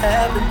thing to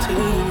happen to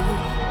you.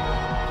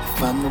 If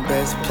I'm the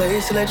best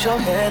place to let your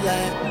head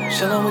lie,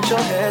 chillin' with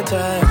your head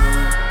tied.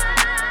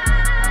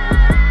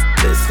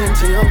 Listening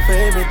to your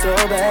favorite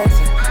throwbacks,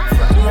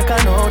 frontin' like I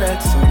know that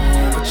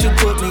song, but you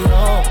put me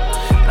on.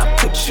 And I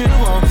put you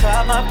on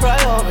top, my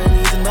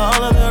priorities and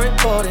all of the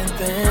important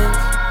things.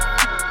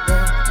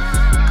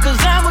 Cause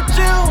I'm with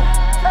you.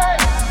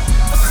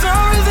 For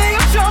some reason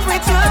you chose me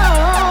too.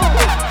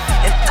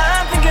 And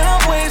I'm thinking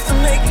of ways to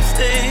make you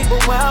stay.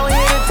 But while we're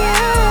here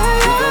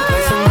today, we gon'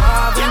 play some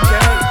Marvin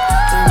Gaye,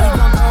 then we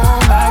gon' go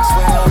on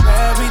Maxwell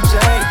every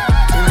day.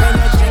 And when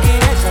that chicken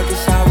is like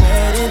it's our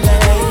wedding day.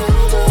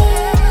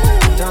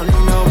 Don't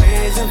need no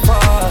reason for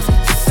us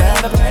to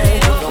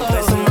celebrate. We gon'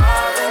 play some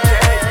Marvin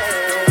Gaye,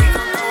 then we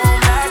gon' go on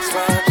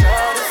Maxwell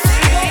just to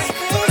see.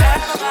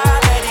 Forever my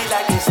lady,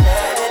 like it's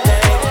wedding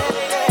day.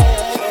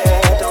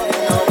 Yeah, don't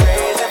need no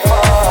reason for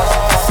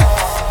us.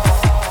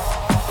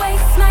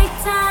 Waste my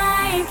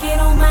time, get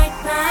on my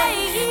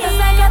mind, 'cause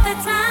I got the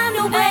time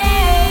to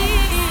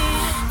wait.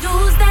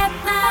 Lose that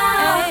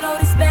now, throw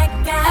this back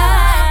down.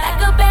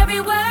 Back up every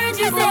word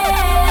you said.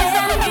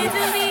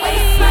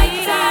 Waste my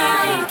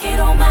time, get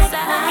on my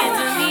side,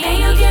 and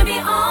you give me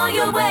all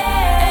your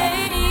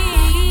way.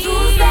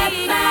 Lose that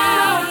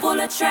now, pull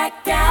a track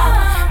down.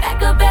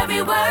 Back up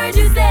every word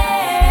you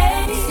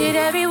said. Said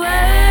every word.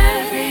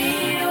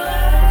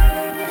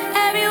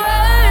 Every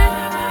word,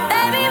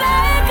 every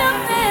word, come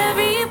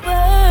every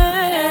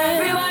word.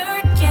 Every word,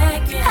 yeah.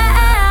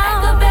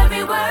 Back up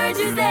every word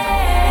you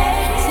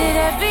said. Said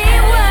every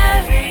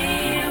word.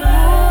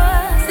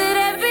 Said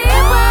every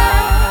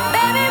word.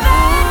 Baby,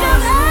 back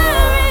up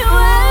every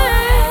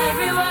word.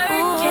 Every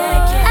word, yeah.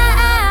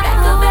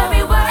 Back up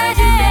every word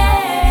you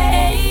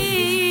said.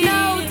 No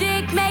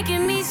dick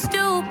making me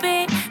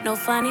stupid. No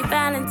funny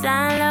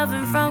Valentine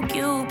loving from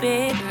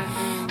Cupid.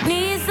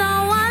 Need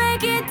someone to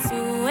get to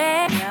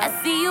it. I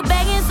see you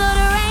begging, so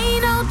there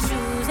ain't no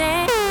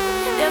choosing.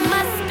 There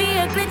must be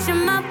a glitch in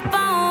my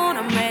phone.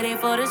 I'm ready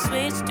for the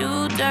switch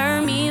to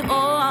turn me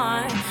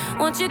on.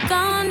 Won't you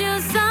come do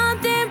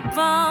something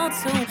wrong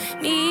to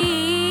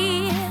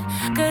me?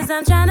 'Cause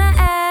I'm tryna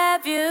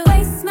have you.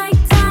 Waste my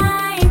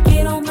time,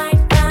 get on my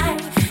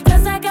mind,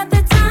 'cause I got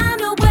the time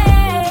to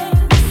wait.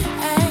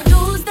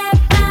 Lose that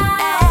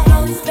vibe,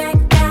 throw this back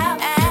down.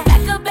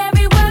 Back up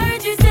every word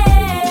you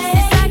said.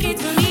 It's like it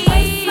to me.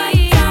 Waste my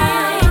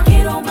time,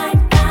 get on my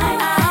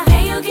mind,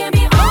 and you give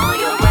me all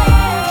your way.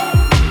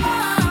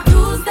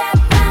 Lose that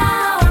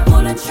now,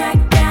 pull a track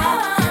down.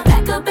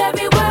 Back up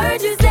every word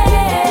you said.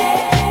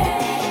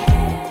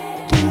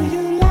 Do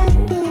you like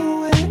the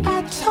way I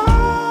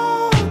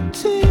talk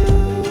to you?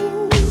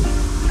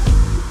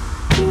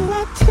 Do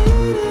I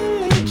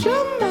titillate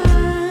your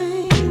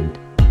mind?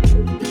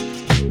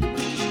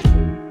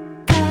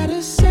 Gotta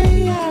say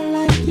I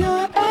like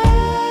your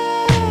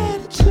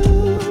attitude,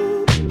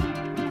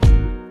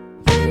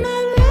 and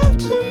I'd love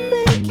to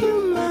make you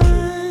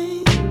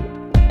mine,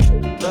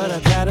 but I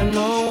gotta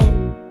know.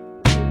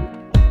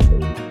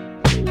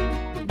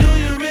 Do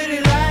you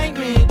really like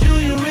me? Do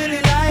you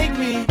really like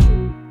me?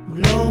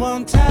 Low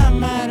on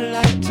time, I'd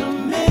like to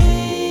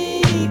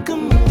make a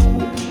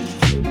move.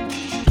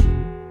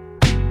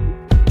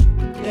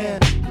 Yeah.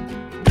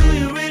 Do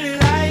you really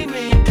like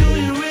me? Do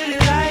you really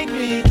like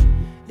me?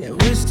 Yeah,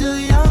 we're still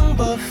young,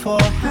 but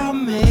for how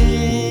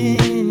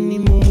many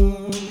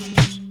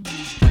moons?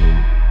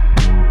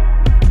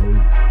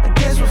 I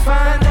guess we'll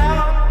find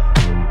out.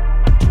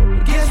 I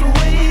guess we're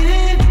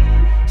waiting.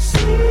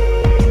 See.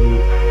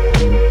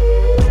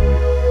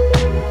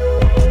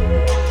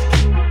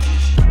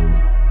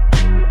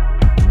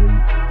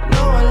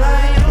 No, I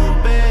like you,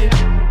 babe.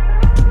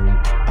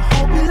 I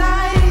hope you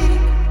like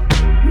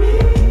me.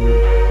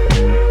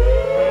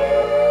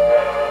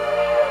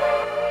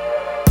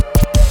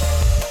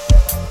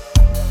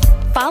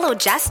 Follow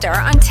Jester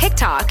on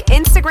TikTok,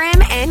 Instagram,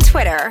 and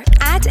Twitter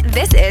at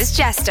This Is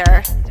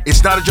Jester.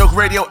 It's Not a Joke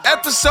Radio,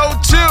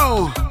 episode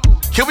 2.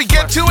 Can we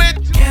get to it?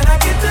 Can I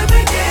get to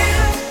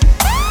begin?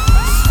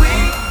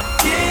 Sweet,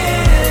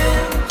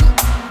 yeah.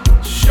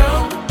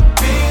 Show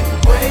me the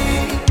way,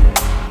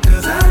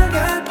 'cause I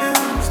got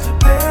bills to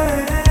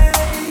pay.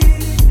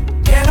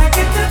 Can I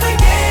get to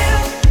begin?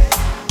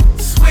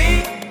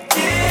 Sweet,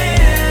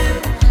 yeah.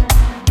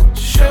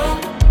 Show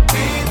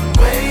me the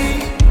way,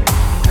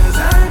 'cause I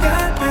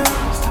got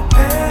bills to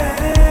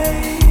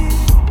pay.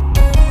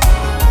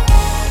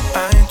 I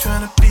ain't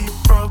tryna be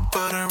broke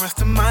for the rest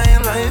of my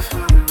life.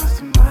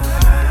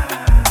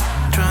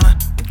 Tryna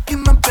get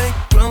my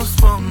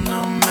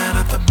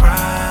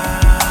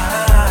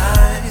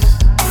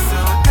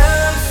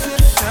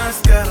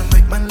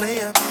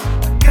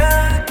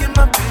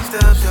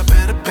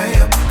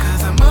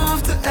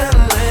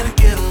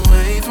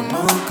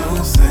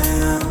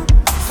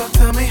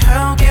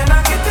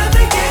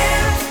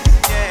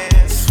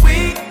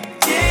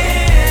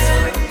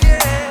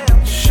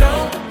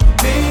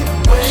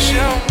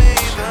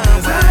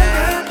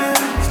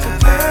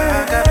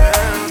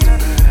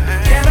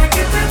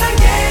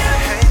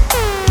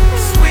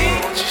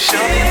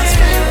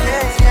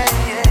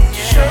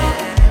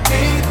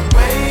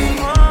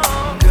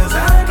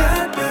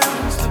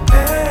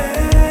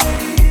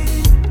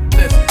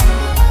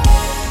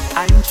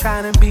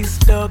wanna be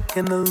stuck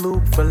in the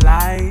loop for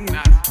life.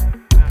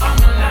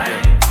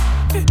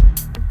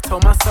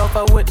 Told myself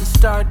I wouldn't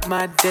start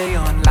my day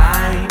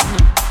online.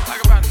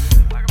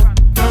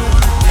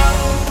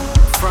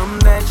 From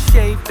that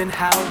shape and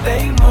how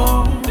they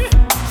move.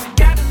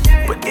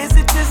 But is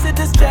it just a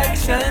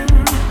distraction?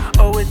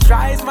 Oh, it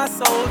drives my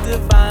soul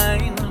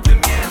divine.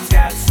 Them yams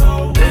got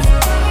soul.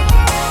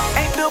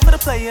 Ain't built for the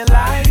player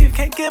life.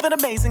 Can't give an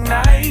amazing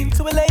night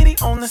to a lady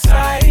on the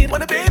side.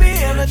 Want a baby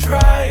and a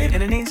tribe.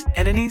 Enemies,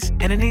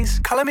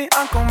 calling me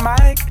Uncle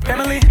Mike.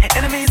 Family,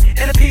 enemies,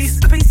 and a piece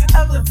of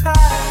the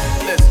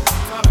pie.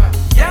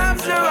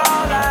 Yams are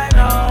all I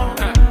know.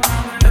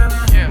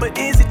 But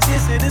is it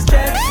just a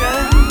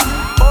distraction?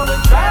 Or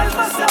it drives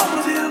my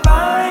soul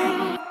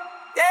divine?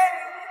 Yeah.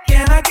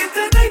 Can I get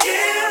to the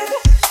end?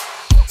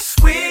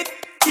 Sweet,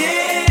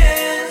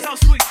 yeah. So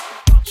sweet.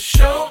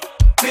 Show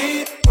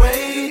me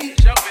way.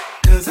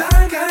 Cause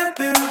I got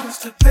bills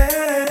to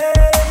pay.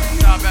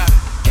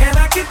 Can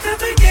I get to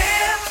the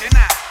end?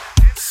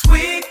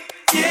 Sweet,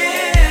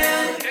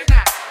 yeah.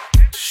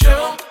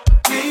 Show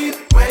me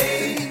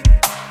way.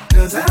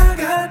 Cause I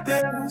got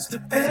bills to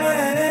pay.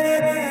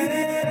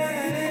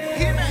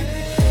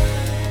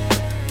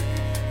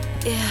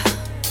 Yeah,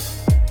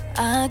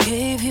 I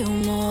gave you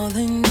more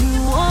than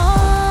you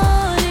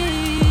wanted.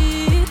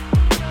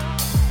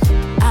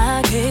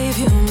 I gave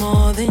you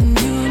more than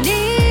you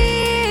needed.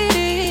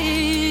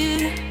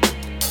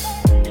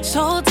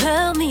 So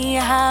tell me,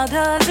 how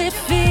does it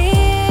feel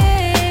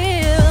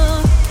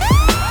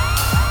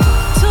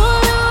to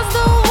lose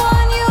the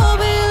one you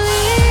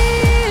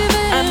believe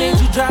in? I made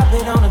you drop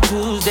it on a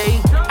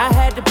Tuesday. I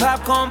had the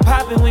popcorn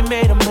poppin', we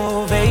made a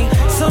movie.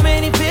 So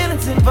many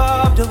feelings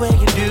involved, the way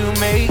you do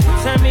me.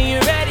 Tell me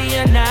you're ready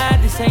or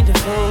not, this ain't the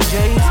full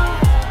chase.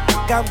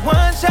 Got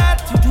one shot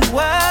to do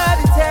what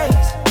it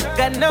takes.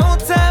 Got no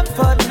time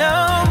for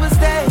no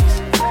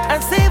mistakes. I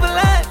save a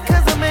lot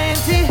cause I'm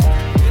empty.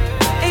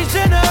 It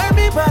shouldn't hurt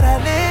me but I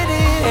let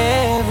it.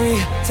 Every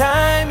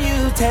time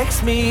you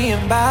text me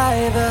and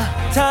by the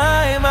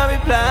time I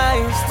reply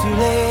it's too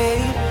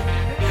late.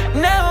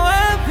 Now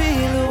I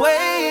feel away.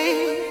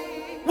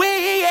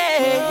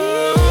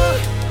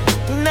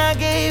 And I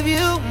gave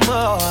you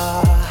more.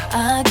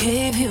 I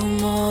gave you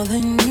more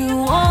than you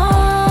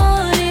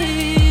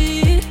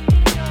wanted.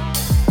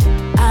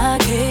 I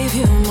gave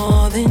you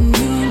more than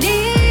you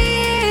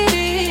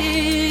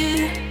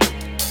needed.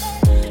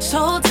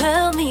 So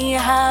tell me,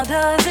 how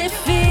does it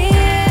feel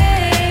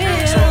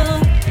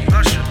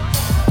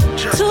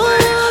to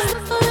lose?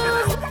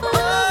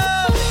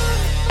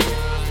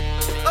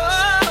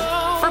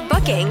 For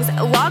bookings,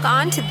 log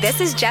on to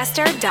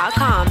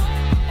thisisjester.com.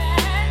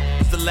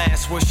 The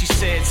last word she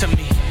said to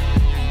me.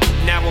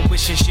 Now I'm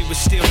wishing she was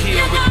still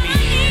here with me.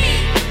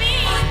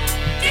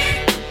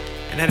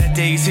 And now that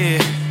day's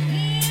here,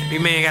 every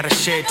man gotta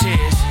shed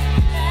tears.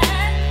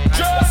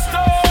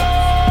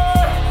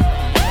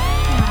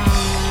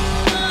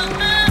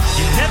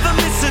 You never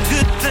miss a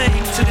good thing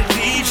till it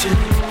leaves you.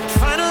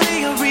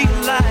 Finally I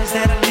realize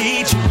that I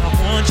need you. I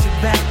want you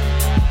back.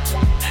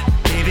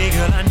 Baby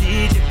girl, I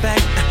need you back.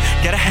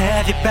 Gotta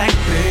have you back,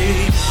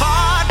 babe.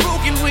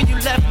 Heartbroken when you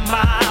left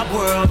my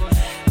world.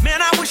 Man,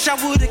 I wish I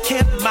would've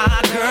kept my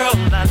girl.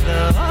 I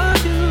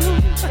love you.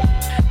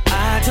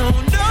 I don't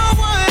know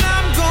what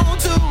I'm gonna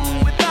do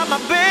without my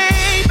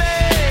baby.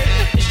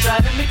 It's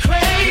driving me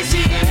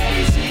crazy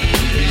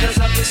because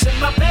I'm missing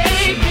my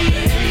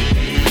baby.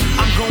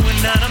 I'm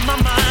going out of my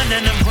mind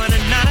and I'm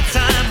running out of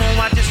time. Oh,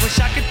 I just wish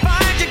I could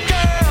find you,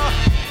 girl.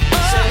 Oh,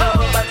 said I'm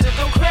about to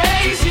go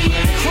crazy,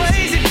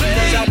 baby.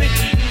 I've been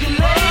keeping you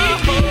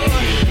lately.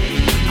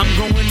 I'm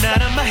going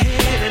out of my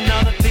head and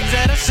all the things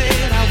that I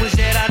said. I wish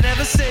that I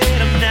never said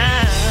them now.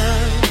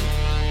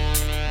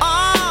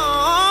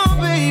 Oh,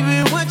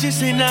 baby, what you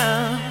say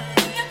now?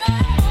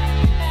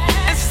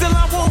 And still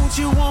I want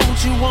you.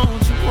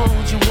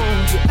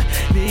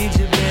 Need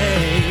you,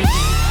 babe.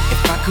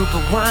 If I could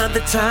rewind the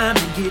time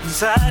and get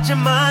inside your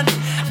mind,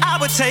 I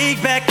would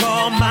take back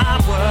all my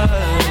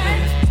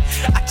words.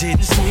 I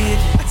didn't see it,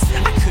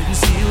 I couldn't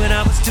see what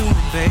I was doing,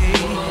 babe.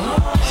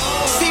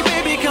 See,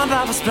 baby, cause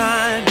I was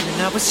blind,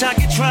 and I wish I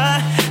could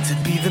try to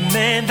be the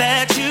man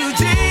that you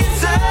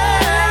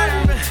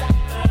deserve.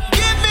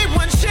 Give me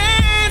one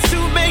chance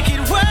to make it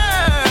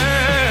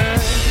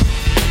work.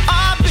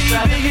 Oh,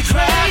 baby, you're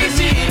driving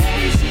me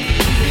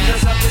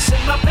because I'm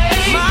missing my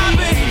baby. My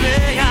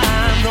baby,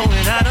 I'm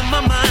going out of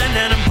my mind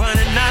and I'm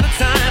running out of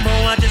time.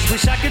 Oh, I just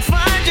wish I could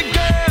find you,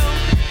 girl.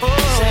 Oh,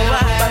 said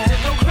I'm about to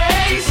go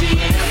crazy.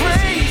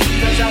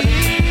 Cause I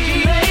need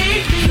you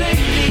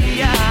lately.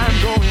 Yeah, I'm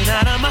going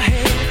out of my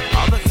head.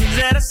 All the things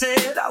that I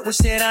said, I wish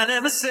that I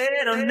never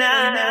said them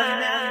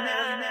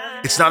now.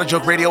 It's Not a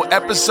Joke Radio,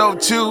 episode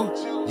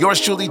 2. Yours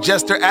truly,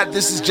 Jester, at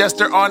This Is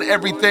Jester on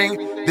everything.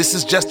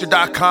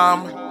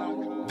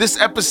 thisisjester.com. This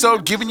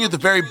episode giving you the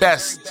very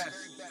best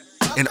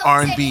in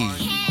R&B.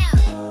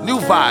 New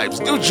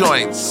vibes, new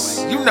joints.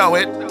 You know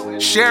it.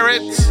 Share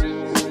it.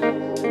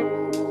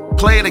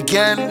 Play it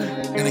again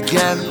and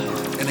again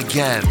and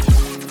again.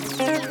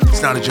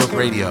 It's Not a Joke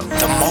Radio.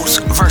 The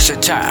most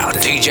versatile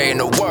DJ in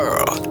the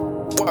world.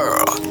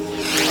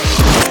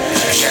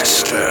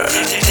 Jester.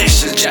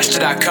 This is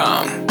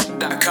Jester.com.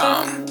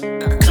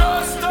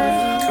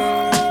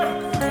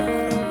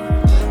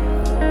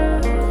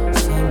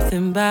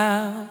 Something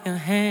about your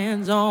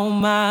hands on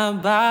my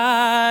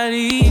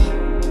body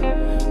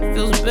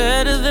feels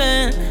better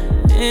than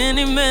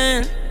any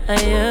man I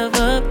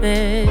ever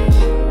met.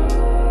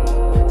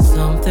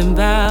 Something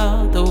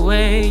about the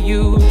way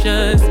you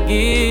just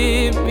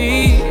give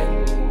me.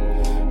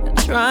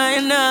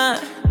 Trying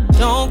not,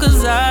 don't,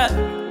 'cause I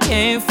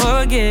can't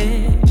forget.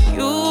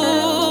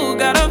 You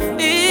got a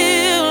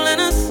feel and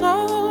a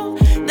soul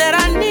that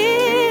I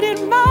need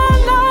in my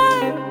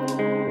life.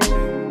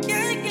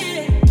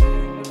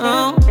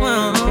 Oh.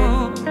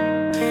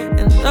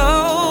 And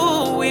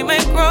though we may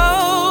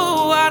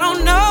grow, I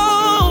don't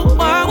know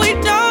why we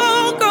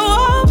don't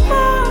grow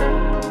apart.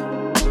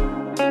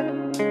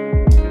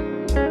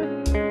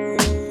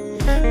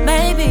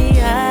 Maybe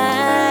I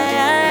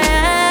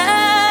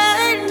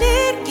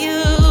need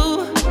you.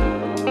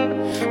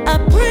 I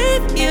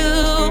breathe you,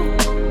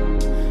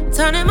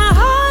 turning my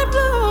heart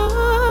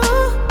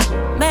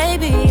blue.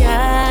 Maybe I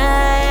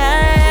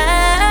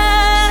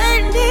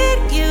need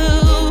you.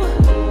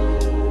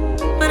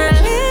 When I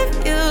leave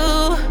you,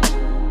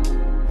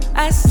 I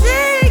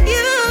see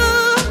you.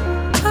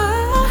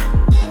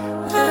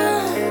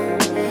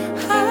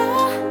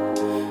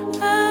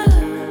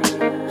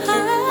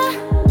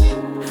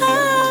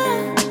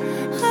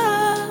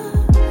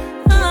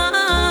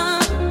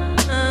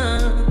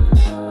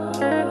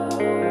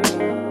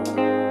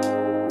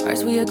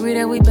 First we agree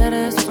that we better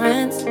as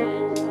friends.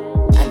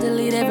 I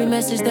delete every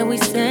message that we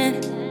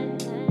send.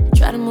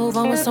 Try to move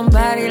on with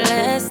somebody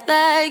less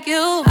like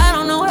you. I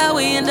don't know how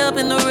we end up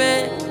in the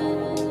red.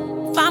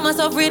 Find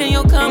myself reading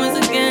your comments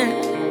again,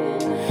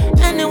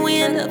 and then we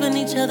end up in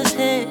each other's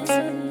heads.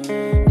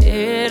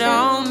 It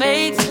all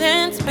makes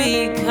sense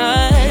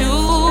because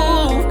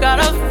you've got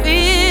a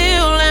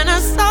feel and a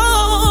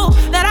soul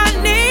that I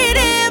need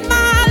in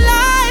my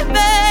life,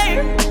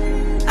 babe.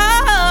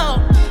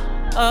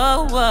 Oh.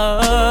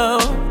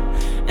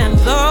 And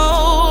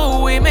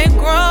though we may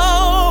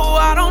grow,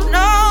 I don't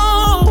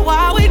know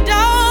why we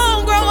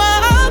don't grow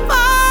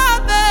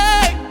apart,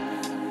 babe.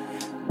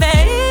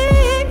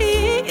 Maybe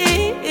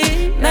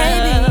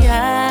I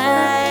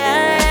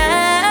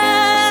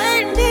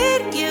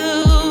need you.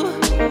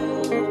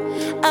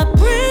 I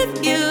breathe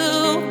you,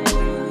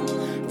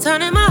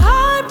 turning my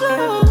heart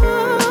blue.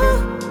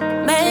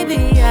 Maybe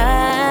I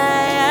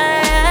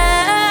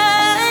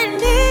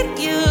need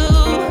you.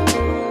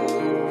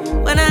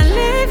 When I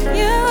leave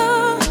you,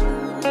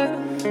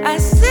 I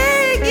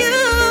see you.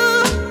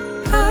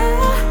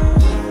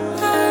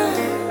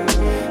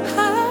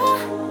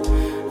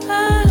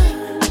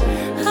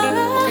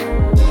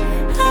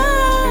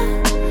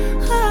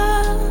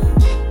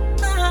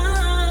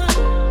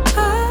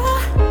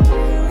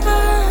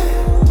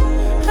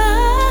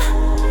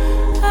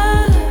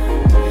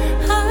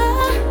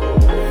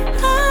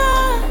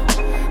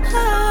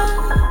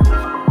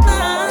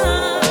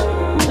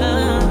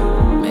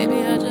 Maybe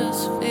I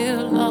just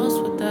feel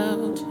lost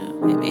without you.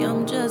 Maybe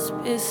I'm just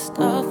pissed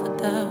off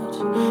without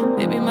you.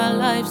 Maybe my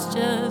life's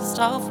just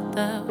off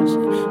without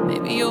you.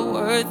 Maybe you're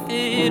worth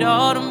it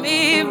all to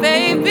me,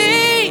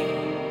 baby.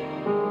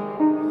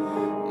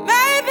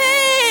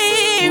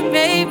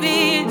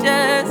 Maybe,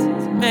 just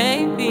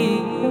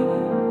maybe.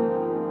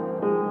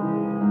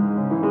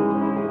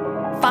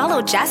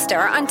 Follow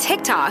Jester on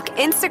TikTok,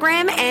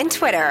 Instagram, and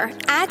Twitter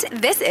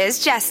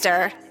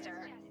 @ThisIsJester.